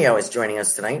Joanne Leo is joining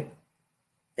us tonight.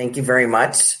 Thank you very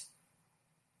much.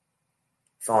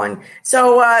 Fun.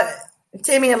 So,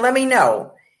 Tammy, let me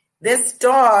know. This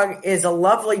dog is a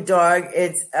lovely dog.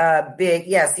 It's big.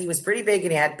 Yes, he was pretty big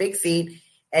and he had big feet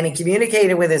and he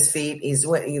communicated with his feet.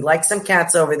 He likes some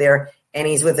cats over there and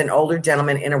he's with an older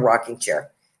gentleman in a rocking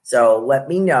chair. So let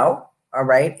me know, all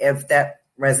right, if that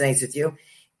resonates with you.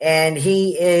 And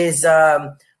he is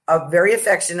very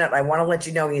affectionate. I want to let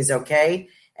you know he's okay.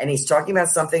 And he's talking about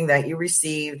something that you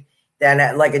received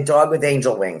that like a dog with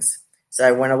angel wings. So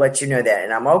I want to let you know that.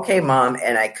 And I'm okay, Mom,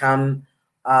 and I come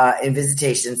in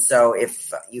visitation. So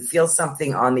if you feel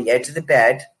something on the edge of the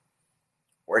bed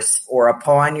or a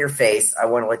paw on your face, I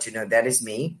want to let you know that is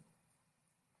me.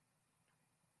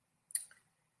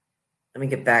 Let me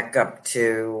get back up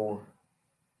to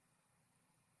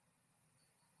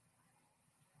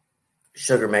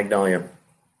Sugar Magnolia,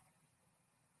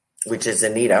 which is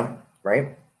Anita,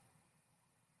 right?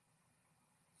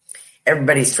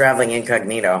 Everybody's traveling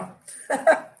incognito.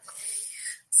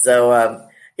 So,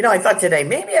 I thought today,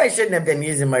 maybe I shouldn't have been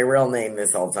using my real name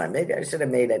this whole time. Maybe I should have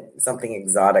made it something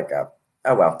exotic up.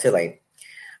 Oh, well, too late.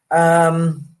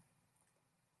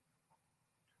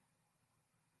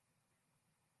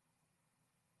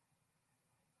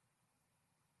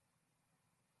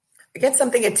 I get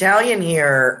something Italian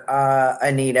here,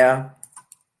 Anita.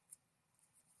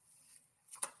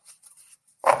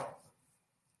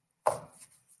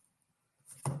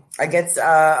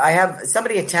 I have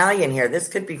somebody Italian here. This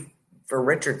could be for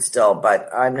Richard still, but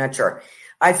I'm not sure.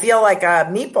 I feel like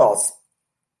meatballs.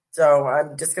 So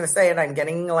I'm just going to say it. I'm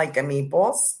getting like a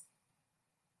meatballs.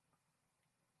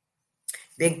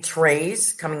 Big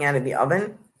trays coming out of the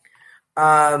oven.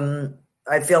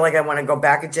 I feel like I want to go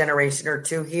back a generation or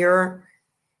two here.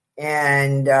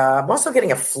 And I'm also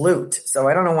getting a flute. So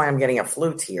I don't know why I'm getting a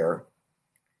flute here.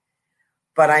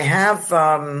 But I have,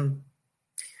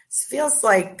 this feels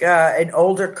like an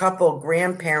older couple,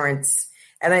 grandparents.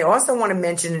 And I also want to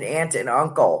mention an aunt and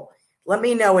uncle. Let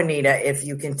me know, Anita, if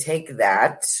you can take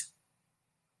that.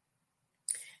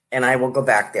 And I will go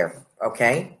back there.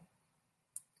 Okay?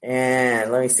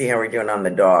 And let me see how we're doing on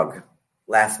the dog.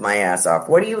 Laugh my ass off.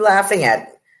 What are you laughing at?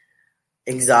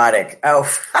 Exotic.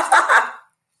 Oh,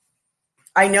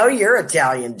 I know you're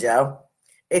Italian, Joe.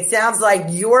 It sounds like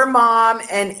your mom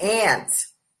and aunt.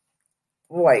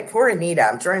 Boy, poor Anita.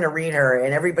 I'm trying to read her,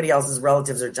 and everybody else's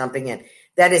relatives are jumping in.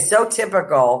 That is so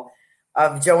typical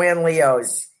of Joanne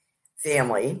Leo's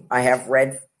family. I have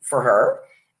read for her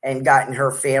and gotten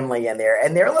her family in there,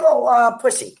 and they're a little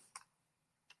pushy.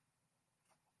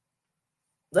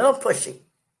 Little pushy.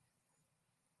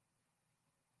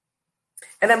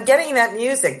 And I'm getting that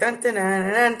music. Dun, dun,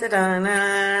 dun, dun, dun, dun,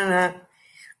 dun, dun.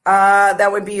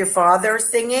 That would be your father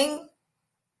singing.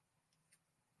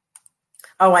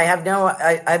 Oh, I have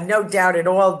no doubt at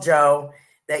all, Joe,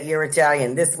 that you're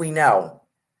Italian. This we know.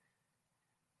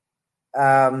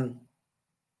 I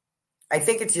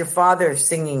think it's your father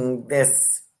singing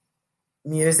this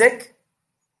music.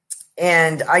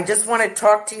 And I just want to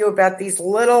talk to you about these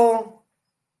little...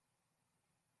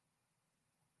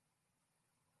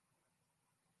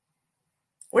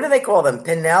 What do they call them?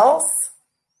 Pinels?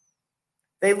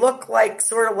 They look like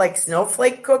sort of like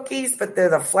snowflake cookies, but they're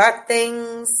the flat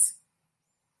things.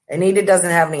 Anita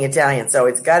doesn't have any Italian, so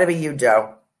it's got to be you,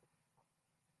 Joe.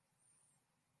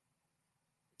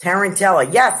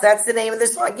 Tarantella. Yes, that's the name of the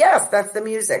song. Yes, that's the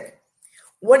music.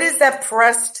 What is that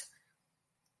pressed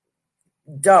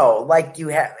dough? Like you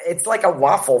have, it's like a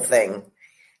waffle thing.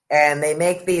 And they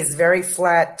make these very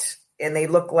flat, and they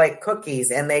look like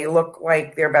cookies, and they look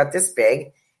like they're about this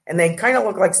big. And they kind of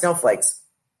look like snowflakes.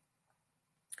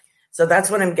 So that's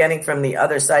what I'm getting from the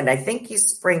other side. And I think you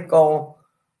sprinkle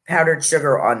powdered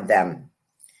sugar on them.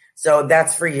 So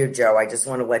that's for you, Joe. I just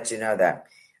want to let you know that.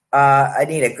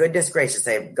 Anita, goodness gracious,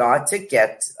 I've got to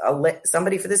get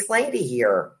somebody for this lady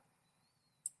here.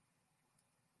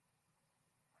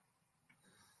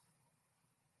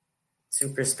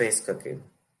 Super Space Cookie.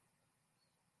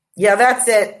 Yeah, that's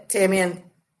it, Tamian.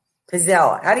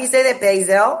 Pizzelle. How do you say that,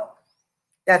 Basil?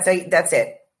 That's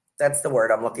it. That's the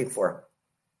word I'm looking for.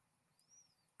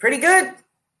 Pretty good.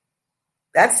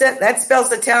 That's it. That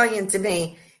spells Italian to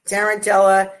me.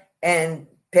 Tarantella and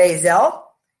Basil.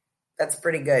 That's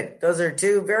pretty good. Those are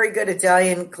two very good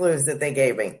Italian clues that they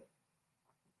gave me.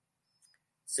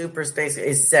 Super Space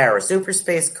is Sarah. Super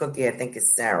Space Cookie, I think,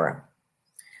 is Sarah.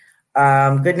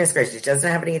 Goodness gracious, she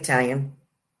doesn't have any Italian.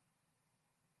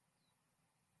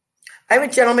 I have a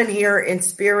gentleman here in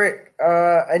spirit,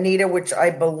 Anita, which I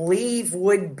believe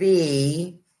would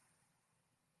be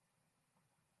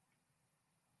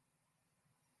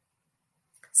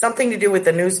something to do with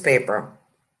the newspaper.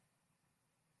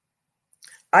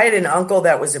 I had an uncle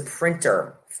that was a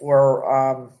printer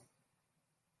for,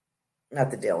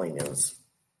 not the Daily News,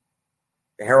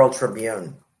 the Herald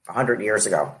Tribune, 100 years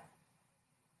ago.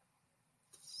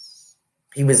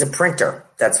 He was a printer.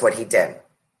 That's what he did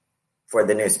for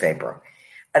the newspaper.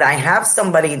 And I have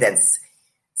somebody that's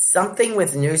something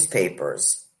with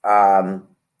newspapers. I don't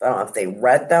know if they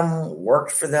read them,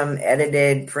 worked for them,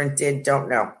 edited, printed, don't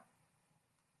know.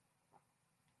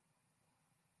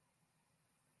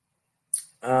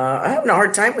 I'm having a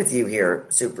hard time with you here,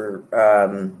 Super.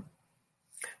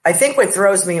 I think what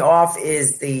throws me off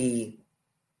is the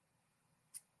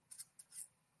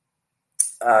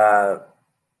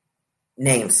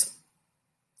names,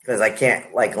 because I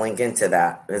can't link into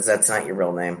that because that's not your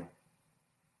real name.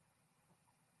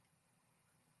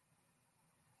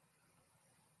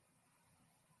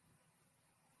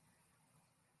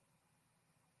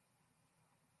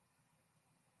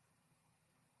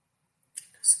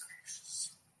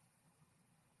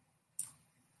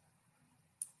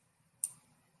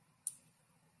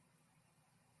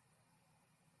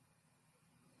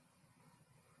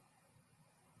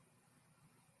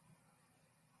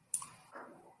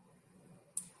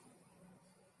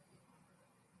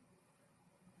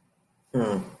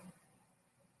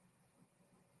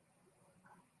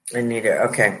 Anita,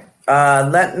 okay.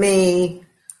 Let me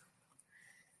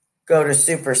go to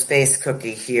Super Space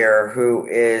Cookie here, who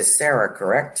is Sarah,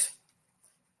 correct?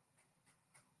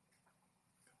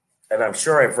 And I'm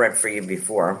sure I've read for you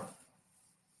before.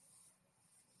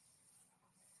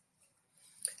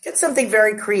 Get something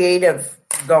very creative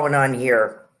going on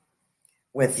here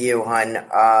with you, hon.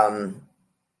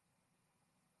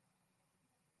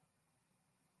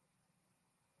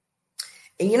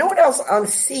 And you know what else I'm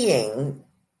seeing?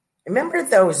 Remember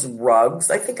those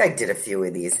rugs? I think I did a few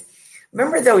of these.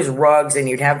 Remember those rugs, and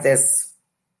you'd have this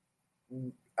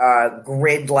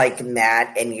grid-like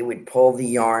mat, and you would pull the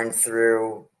yarn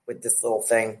through with this little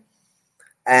thing,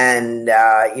 and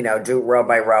do row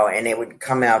by row, and it would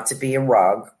come out to be a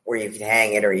rug, where you could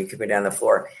hang it, or you could put it on the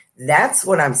floor. That's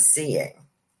what I'm seeing.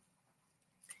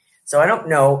 So I don't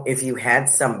know if you had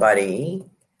somebody,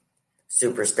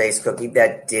 Super Space Cookie,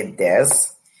 that did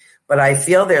this. But I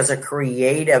feel there's a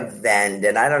creative bend,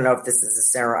 and I don't know if this is a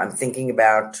Sarah I'm thinking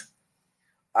about.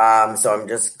 So I'm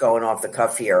just going off the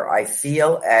cuff here. I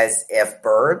feel as if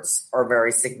birds are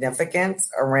very significant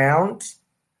around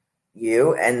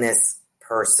you and this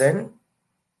person.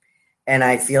 And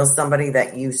I feel somebody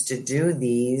that used to do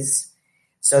these.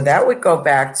 So that would go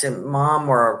back to mom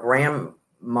or a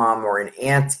grandmom or an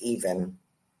aunt even.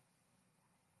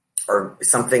 Or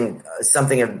something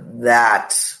of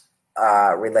that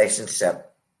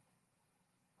relationship.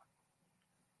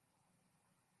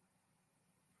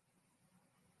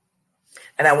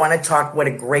 And I want to talk what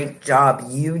a great job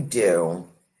you do.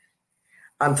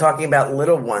 I'm talking about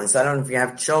little ones. I don't know if you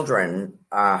have children,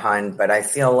 hon, but I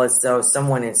feel as though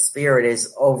someone in spirit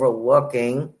is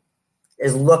looking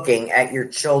at your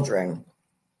children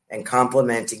and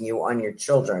complimenting you on your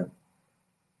children.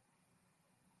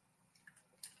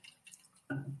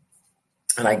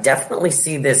 And I definitely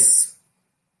see this.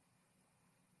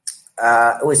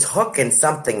 It was hooking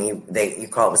something you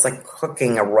call it. It was like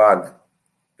hooking a rug.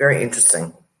 Very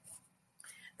interesting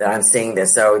that I'm seeing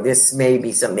this. So this may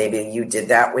be maybe you did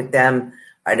that with them.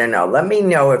 I don't know. Let me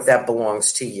know if that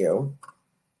belongs to you.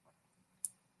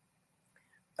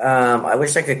 I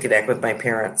wish I could connect with my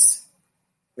parents.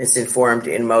 Misinformed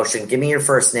in motion. Give me your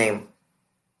first name.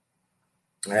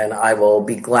 And I will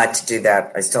be glad to do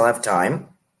that. I still have time.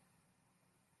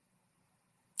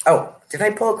 Oh, did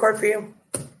I pull a card for you?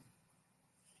 I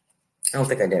don't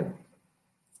think I did.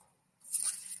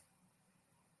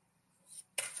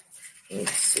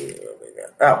 Let's see what we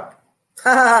got.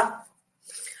 Oh,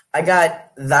 I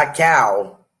got the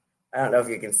cow. I don't know if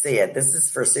you can see it. This is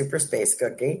for Super Space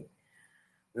Cookie.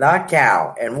 The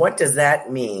cow. And what does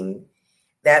that mean?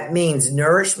 That means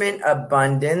nourishment,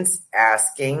 abundance,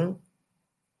 asking,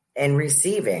 and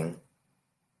receiving.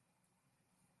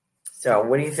 So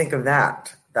what do you think of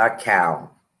that? The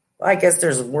cow. Well, I guess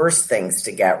there's worse things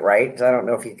to get, right? I don't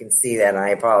know if you can see that, and I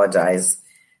apologize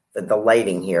for the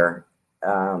lighting here.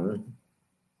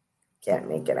 Can't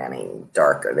make it any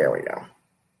darker. There we go.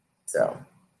 So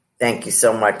thank you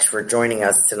so much for joining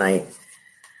us tonight.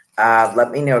 Let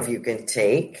me know if you can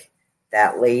take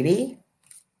that lady.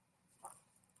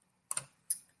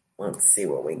 Let's see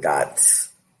what we got.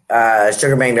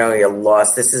 Sugar Magnolia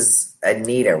lost. This is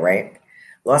Anita, right?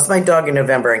 Lost my dog in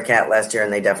November and cat last year,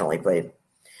 and they definitely played.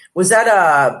 Was that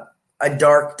a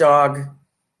dark dog?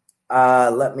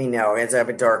 Let me know. I have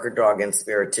a darker dog in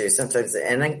spirit too. Sometimes,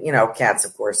 and cats,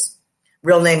 of course.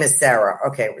 Real name is Sarah.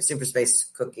 Okay, Super Space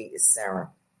Cookie is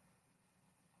Sarah.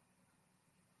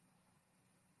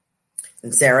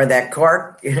 And Sarah, that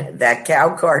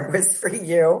cow card was for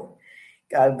you.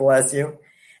 God bless you.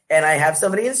 And I have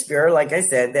somebody in spirit, like I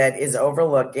said, that is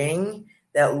overlooking,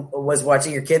 that was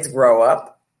watching your kids grow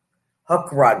up.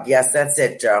 Hook rug. Yes, that's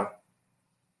it, Joe.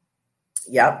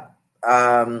 Yep.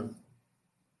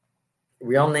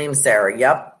 Real name Sarah.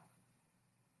 Yep.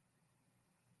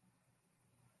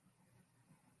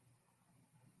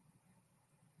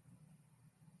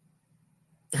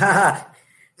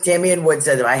 Damian Wood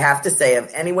said, I have to say, of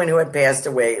anyone who had passed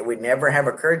away, it would never have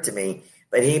occurred to me,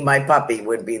 but my puppy,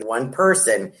 would be the one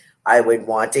person I would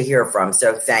want to hear from.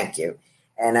 So thank you.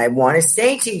 And I want to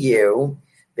say to you,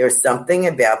 there's something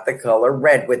about the color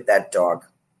red with that dog.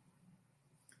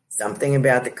 Something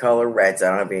about the color red. So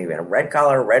I don't know if a red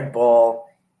collar, red ball,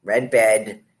 red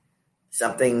bed,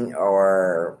 something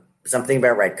about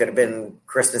red. Could have been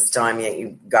Christmas time.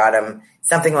 You got him.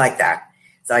 Something like that.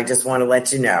 So I just want to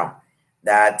let you know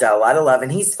that a lot of love.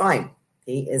 And he's fine.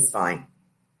 He is fine.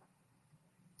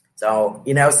 So,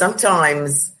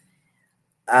 sometimes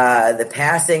the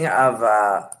passing of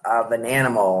an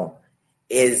animal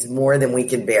is more than we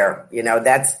can bear.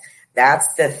 That's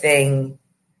the thing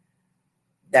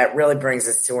that really brings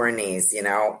us to our knees.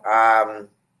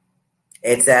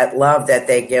 It's that love that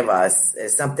they give us.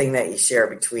 It's something that you share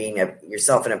between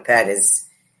yourself and a pet is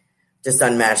just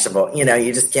unmatchable. You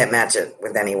just can't match it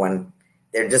with anyone.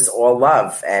 They're just all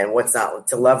love. And what's not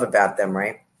to love about them,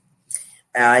 right?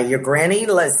 Your granny,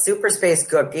 Super Space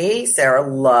Cookie, Sarah,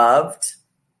 loved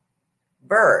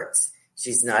birds.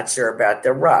 She's not sure about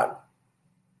the rug.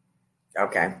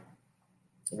 Okay.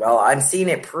 Well, I'm seeing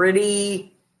it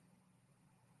pretty.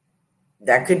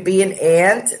 That could be an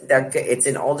aunt. It's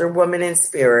an older woman in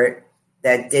spirit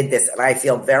that did this. And I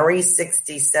feel very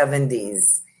 60s,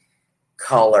 70s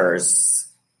colors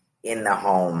in the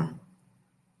home.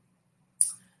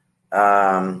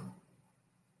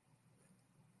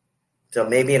 So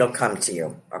maybe it'll come to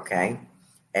you, okay?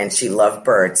 And she loved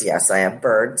birds. Yes, I have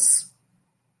birds.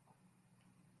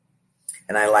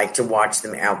 And I like to watch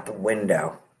them out the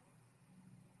window.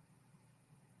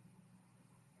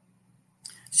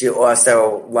 She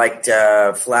also liked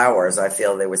flowers. I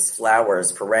feel there was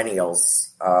flowers,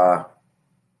 perennials,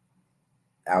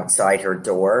 outside her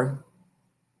door.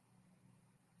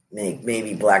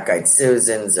 Maybe black-eyed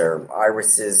Susans or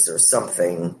irises or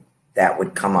something that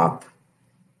would come up.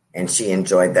 And she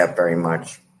enjoyed that very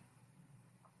much.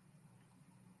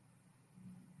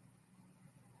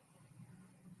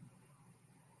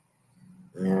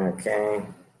 Okay.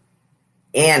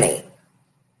 Annie.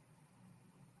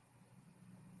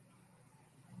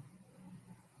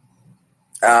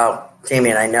 Oh,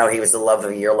 Damien, I know he was the love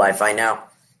of your life. I know.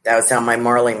 That was how my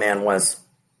Marley man was.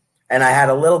 And I had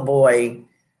a little boy.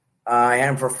 I had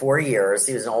him for 4 years.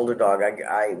 He was an older dog.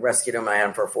 I rescued him. I had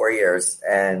him for 4 years.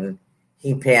 And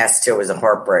he passed too. It was a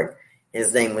heartbreak.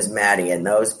 His name was Matty. And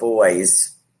those boy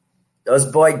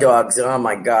dogs, oh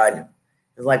my God. It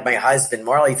was like my husband.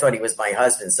 Marley thought he was my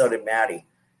husband. So did Matty.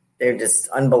 They're just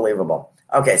unbelievable.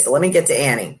 Okay, so let me get to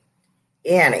Annie.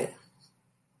 Annie.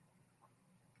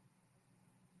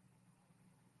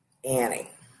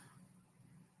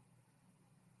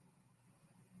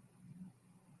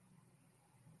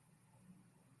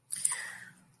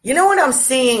 You know what I'm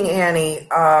seeing, Annie?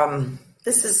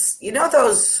 This is,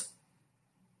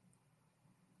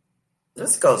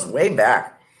 this goes way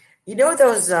back.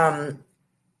 Those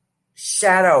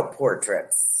shadow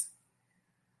portraits?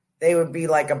 They would be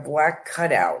like a black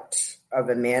cutout of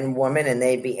a man, woman, and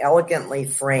they'd be elegantly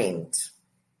framed.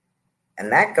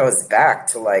 And that goes back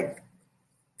to like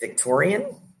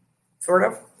Victorian sort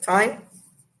of time.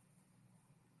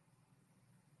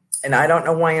 And I don't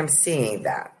know why I'm seeing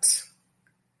that.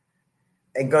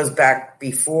 It goes back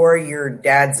before your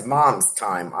dad's mom's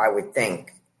time, I would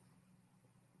think.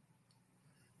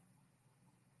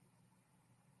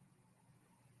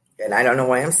 And I don't know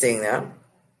why I'm seeing that.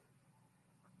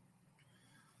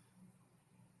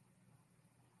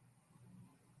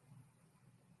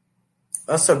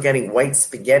 Also getting white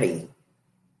spaghetti.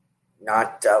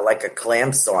 Not like a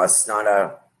clam sauce, not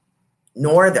a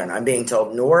northern. I'm being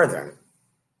told northern.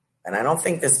 And I don't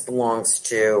think this belongs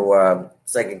to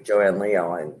Psychic Joanne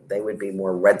Leo. And they would be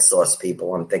more red sauce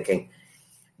people. I'm thinking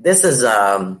this is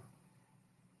like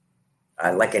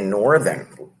a northern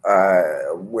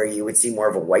where you would see more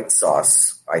of a white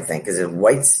sauce, I think. Is it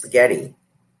white spaghetti?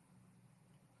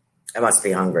 I must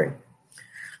be hungry.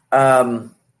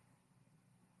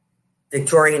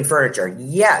 Victorian furniture.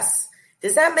 Yes.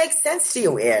 Does that make sense to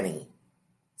you, Annie?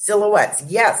 Silhouettes.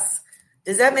 Yes.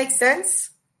 Does that make sense?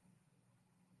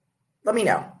 Let me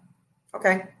know.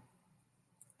 Okay.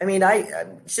 I mean, I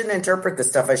shouldn't interpret this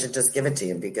stuff. I should just give it to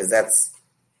you because this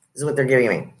is what they're giving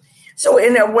me. So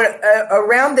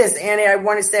around this, Annie, I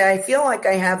want to say I feel like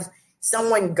I have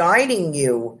someone guiding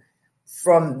you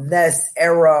from this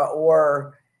era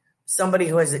or somebody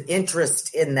who has an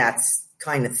interest in that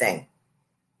kind of thing.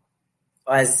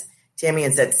 As Tammy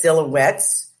had said,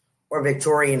 silhouettes or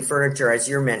Victorian furniture, as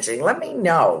you're mentioning. Let me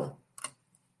know.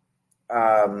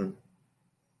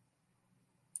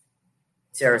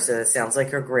 Sarah says, it sounds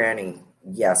like her granny.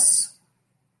 Yes.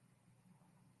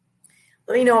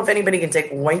 Let me know if anybody can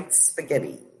take white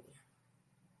spaghetti.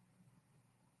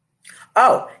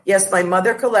 Oh, yes, my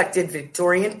mother collected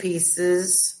Victorian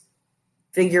pieces,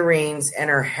 figurines, and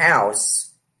her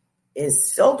house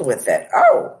is filled with it.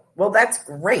 Oh, well, that's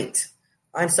great.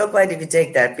 I'm so glad you could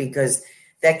take that because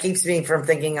that keeps me from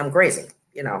thinking I'm crazy.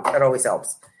 You know, that always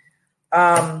helps.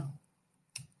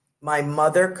 My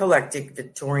mother collected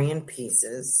Victorian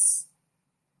pieces.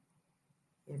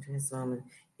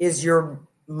 Is your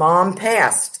mom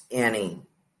passed, Annie?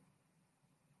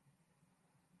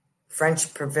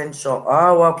 French provincial.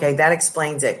 Oh, okay. That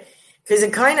explains it. Because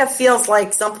it kind of feels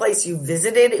like someplace you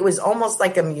visited. It was almost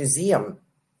like a museum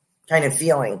kind of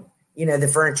feeling. You know, the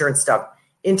furniture and stuff.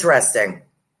 Interesting.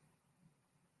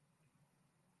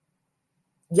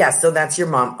 Yes, so that's your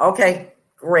mom. Okay,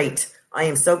 great. I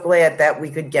am so glad that we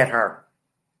could get her.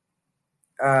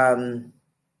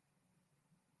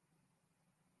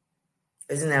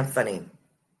 Isn't that funny?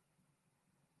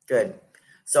 Good.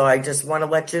 So I just want to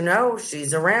let you know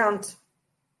she's around.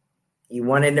 You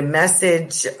wanted a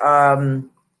message. You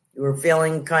were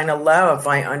feeling kind of low, if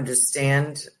I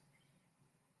understand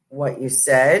what you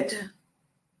said.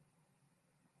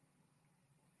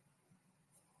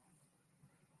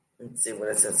 Let's see, what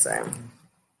does it say?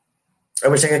 I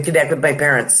wish I could connect with my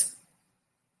parents.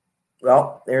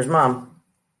 Well, there's Mom.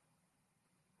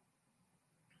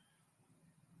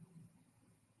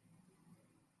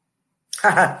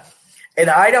 And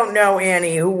I don't know,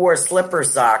 Annie, who wore slipper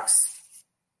socks.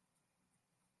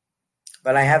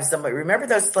 But I have somebody. Remember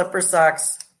those slipper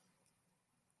socks?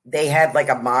 They had like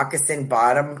a moccasin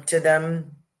bottom to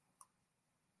them.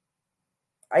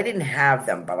 I didn't have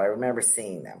them, but I remember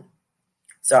seeing them.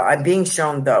 So I'm being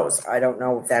shown those. I don't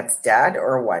know if that's Dad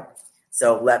or what.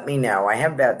 So let me know. I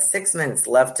have about 6 minutes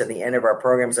left to the end of our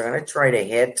program, so I'm going to try to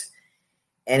hit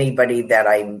anybody that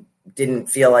I didn't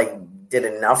feel I did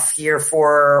enough here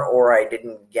for or I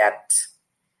didn't get.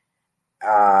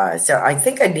 So I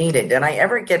think Anita. Did I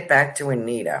ever get back to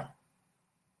Anita?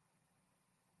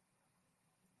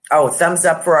 Oh, thumbs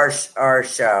up for our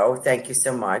show. Thank you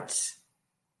so much.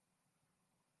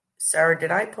 Sarah,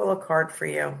 did I pull a card for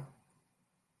you?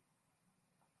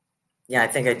 Yeah, I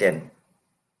think I did.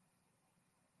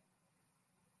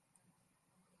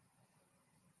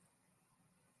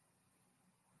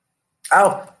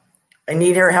 Oh, I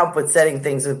need her help with setting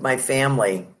things with my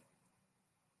family.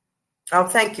 Oh,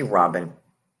 thank you, Robin.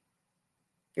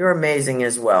 You're amazing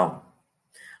as well.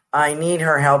 I need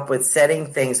her help with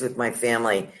setting things with my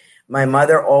family. My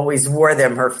mother always wore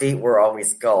them. Her feet were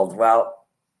always scalded. Well,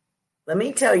 let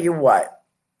me tell you what.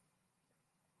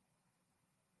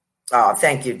 Oh,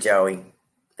 thank you, Joey.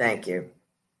 Thank you.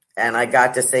 And I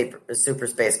got to say Super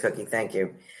Space Cookie. Thank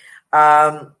you.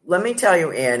 Let me tell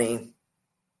you, Annie.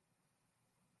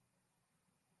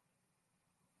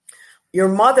 Your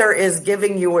mother is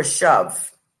giving you a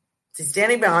shove. She's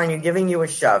standing behind you, giving you a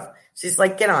shove. She's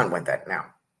like, get on with it now.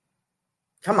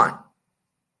 Come on.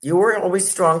 You were always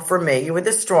strong for me. You were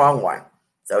the strong one.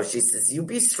 So she says, you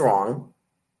be strong.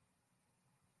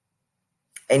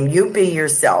 And you be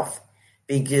yourself.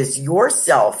 Because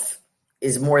yourself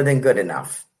is more than good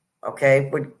enough.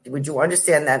 Okay? Would you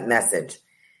understand that message?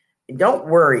 Don't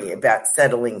worry about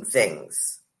settling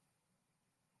things.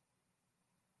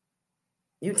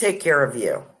 You take care of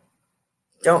you.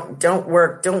 Don't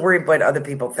worry about what other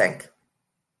people think.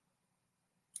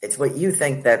 It's what you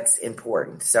think that's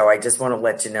important. So I just want to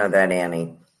let you know that,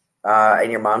 Annie.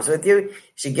 And your mom's with you.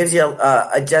 She gives you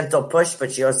a gentle push,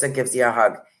 but she also gives you a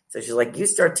hug. So she's like, you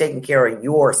start taking care of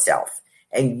yourself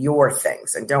and your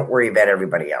things, and don't worry about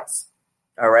everybody else.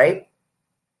 All right?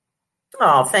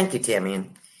 Oh, thank you,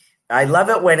 Tammy. I love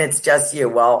it when it's just you.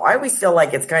 Well, I always feel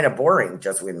like it's kind of boring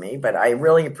just with me, but I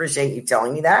really appreciate you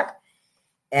telling me that.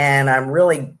 And I'm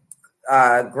really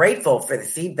grateful for the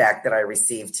feedback that I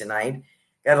received tonight.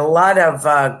 Got a lot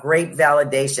of great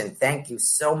validation. Thank you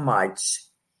so much.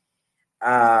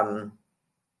 And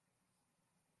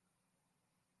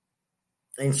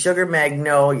Sugar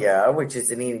Magnolia, which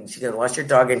is an eating, she lost your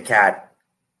dog and cat.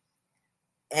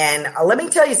 And let me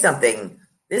tell you something.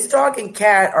 This dog and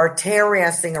cat are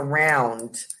terracing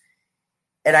around,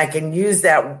 and I can use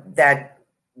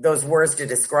those words to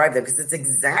describe them because it's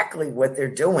exactly what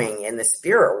they're doing in the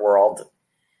spirit world.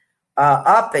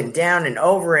 Up and down and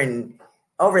over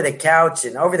the couch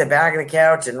and over the back of the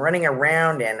couch and running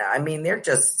around. And I mean, they're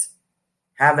just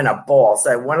having a ball.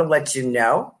 So I want to let you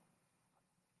know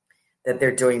that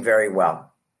they're doing very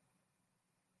well.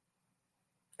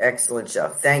 Excellent show.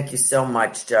 Thank you so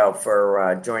much, Joe,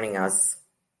 for joining us.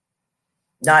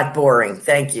 Not boring.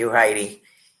 Thank you, Heidi.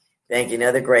 Thank you.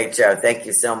 Another great show. Thank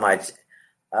you so much.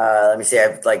 Let me see. I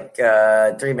have like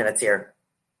 3 minutes here.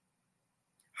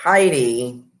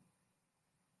 Heidi,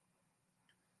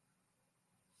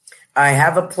 I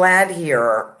have a plaid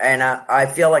here, and I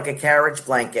feel like a carriage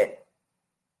blanket.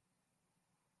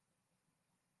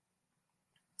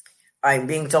 I'm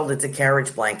being told it's a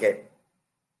carriage blanket,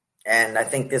 and I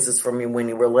think this is from you when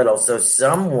you were little. So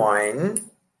someone,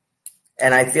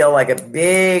 and I feel like a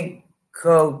big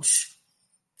coach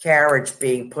carriage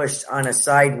being pushed on a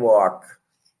sidewalk,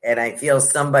 and I feel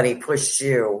somebody pushed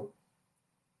you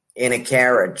in a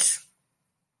carriage.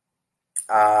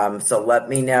 So let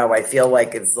me know. I feel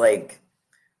like it's like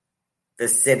the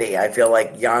city. I feel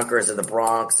like Yonkers or the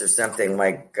Bronx or something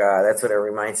like that's what it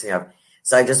reminds me of.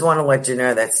 So I just want to let you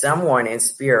know that someone in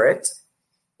spirit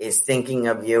is thinking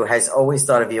of you, has always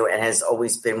thought of you, and has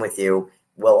always been with you,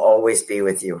 will always be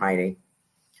with you, Heidi.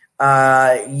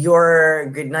 Your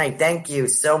good night. Thank you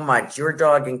so much. Your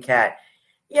dog and cat.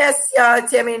 Yes,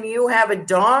 Tammy, and you have a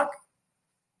dog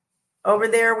over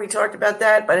there. We talked about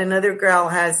that, but another girl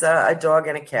has a dog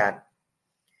and a cat.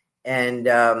 And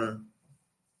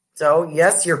so,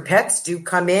 yes, your pets do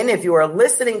come in. If you are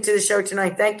listening to the show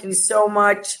tonight, thank you so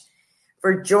much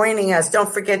for joining us.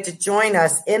 Don't forget to join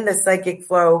us in the Psychic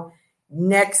Flow.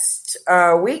 Next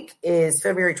week is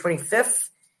February 25th.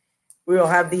 We will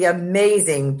have the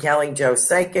amazing Kelly Jo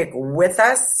Psychic with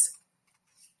us.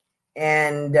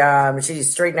 And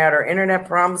she's straightened out her internet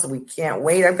problems. We can't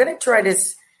wait. I'm going to try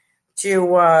this to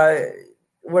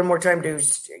one more time to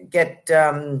get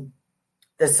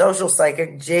the social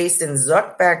psychic Jason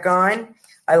Zook back on.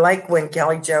 I like when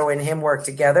Kelly Jo and him work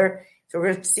together. So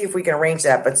we're going to see if we can arrange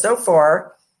that. But so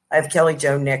far, I have Kelly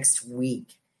Jo next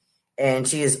week. And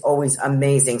she is always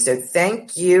amazing. So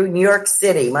thank you. New York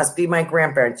City must be my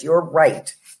grandparents. You're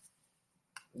right.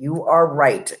 You are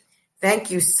right.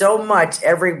 Thank you so much,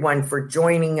 everyone, for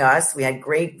joining us. We had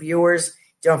great viewers.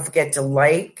 Don't forget to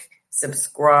like,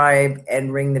 subscribe,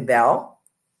 and ring the bell.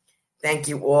 Thank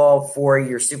you all for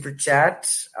your super chat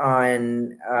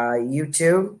on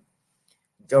YouTube.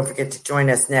 Don't forget to join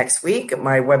us next week.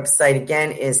 My website,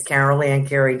 again, is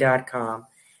CarolAnnCarey.com.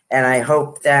 And I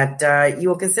hope that you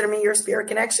will consider me your spirit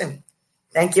connection.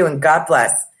 Thank you, and God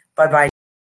bless. Bye-bye.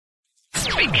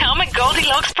 Become a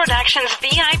Goldilocks Productions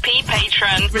VIP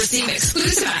patron. Receive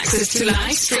exclusive access to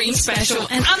live stream special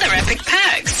and other epic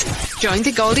perks. Join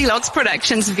the Goldilocks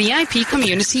Productions VIP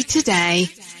community today.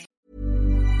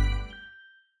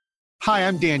 Hi,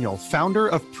 I'm Daniel, founder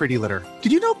of Pretty Litter.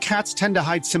 Did you know cats tend to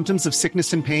hide symptoms of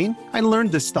sickness and pain? I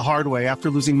learned this the hard way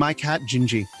after losing my cat,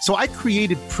 Gingy. So I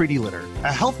created Pretty Litter,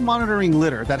 a health monitoring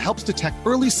litter that helps detect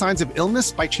early signs of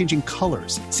illness by changing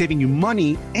colors, saving you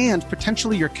money and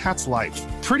potentially your cat's life.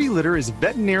 Pretty Litter is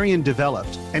veterinarian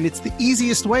developed, and it's the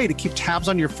easiest way to keep tabs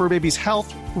on your fur baby's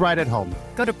health right at home.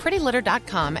 Go to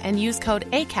prettylitter.com and use code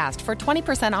ACAST for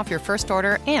 20% off your first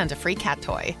order and a free cat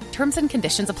toy. Terms and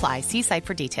conditions apply. See site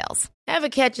for details. Ever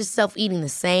catch yourself eating the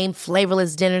same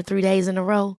flavorless dinner 3 days in a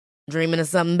row? Dreaming of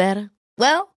something better?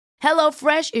 Well,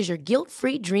 HelloFresh is your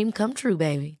guilt-free dream come true,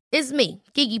 baby. It's me,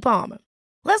 Keke Palmer.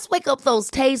 Let's wake up those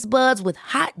taste buds with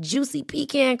hot, juicy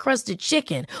pecan-crusted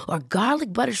chicken or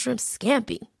garlic butter shrimp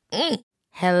scampi.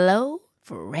 Hello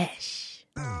Fresh.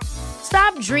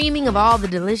 Stop dreaming of all the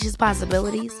delicious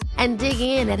possibilities and dig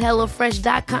in at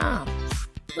HelloFresh.com.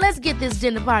 Let's get this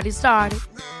dinner party started.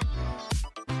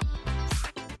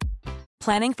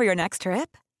 Planning for your next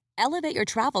trip? Elevate your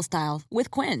travel style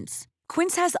with Quince.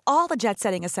 Quince has all the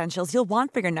jet-setting essentials you'll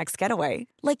want for your next getaway,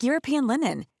 like European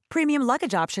linen, premium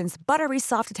luggage options, buttery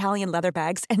soft Italian leather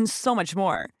bags, and so much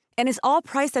more. And is all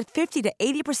priced at 50 to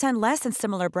 80% less than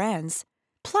similar brands.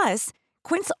 Plus,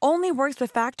 Quince only works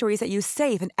with factories that use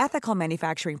safe and ethical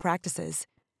manufacturing practices.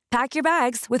 Pack your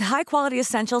bags with high-quality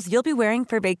essentials you'll be wearing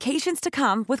for vacations to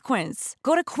come with Quince.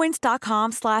 Go to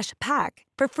quince.com/pack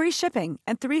for free shipping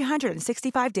and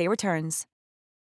 365-day returns.